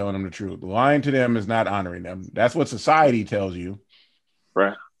somebody by telling them the truth. Lying to them is not honoring them. That's what society tells you.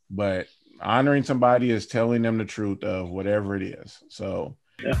 Right. But honoring somebody is telling them the truth of whatever it is. So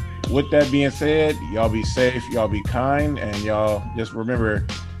with that being said, y'all be safe, y'all be kind, and y'all just remember,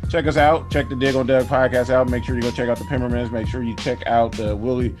 check us out. Check the Dig on Doug podcast out. Make sure you go check out the Pennermans. Make sure you check out the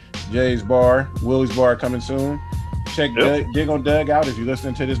Willie's Bar coming soon. Check Dig on Doug out. If you're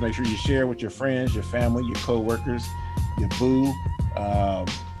listening to this, make sure you share with your friends, your family, your co-workers, your boo,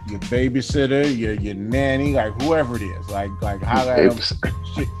 your babysitter, your nanny, like whoever it is, like highlight them,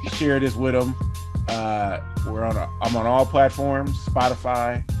 share this with them. I'm on all platforms: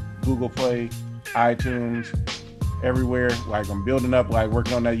 Spotify, Google Play, iTunes, everywhere. Like I'm building up, like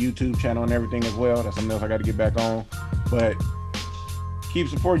working on that YouTube channel and everything as well. That's something else I got to get back on. But keep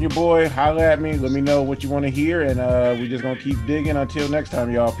supporting your boy. Holla at me. Let me know what you want to hear, and we just gonna keep digging. Until next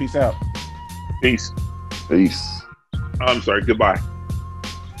time, y'all. Peace out. Peace. I'm sorry. Goodbye.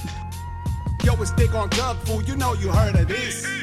 Yo, it's Dig on Doug, fool. You know you heard of this.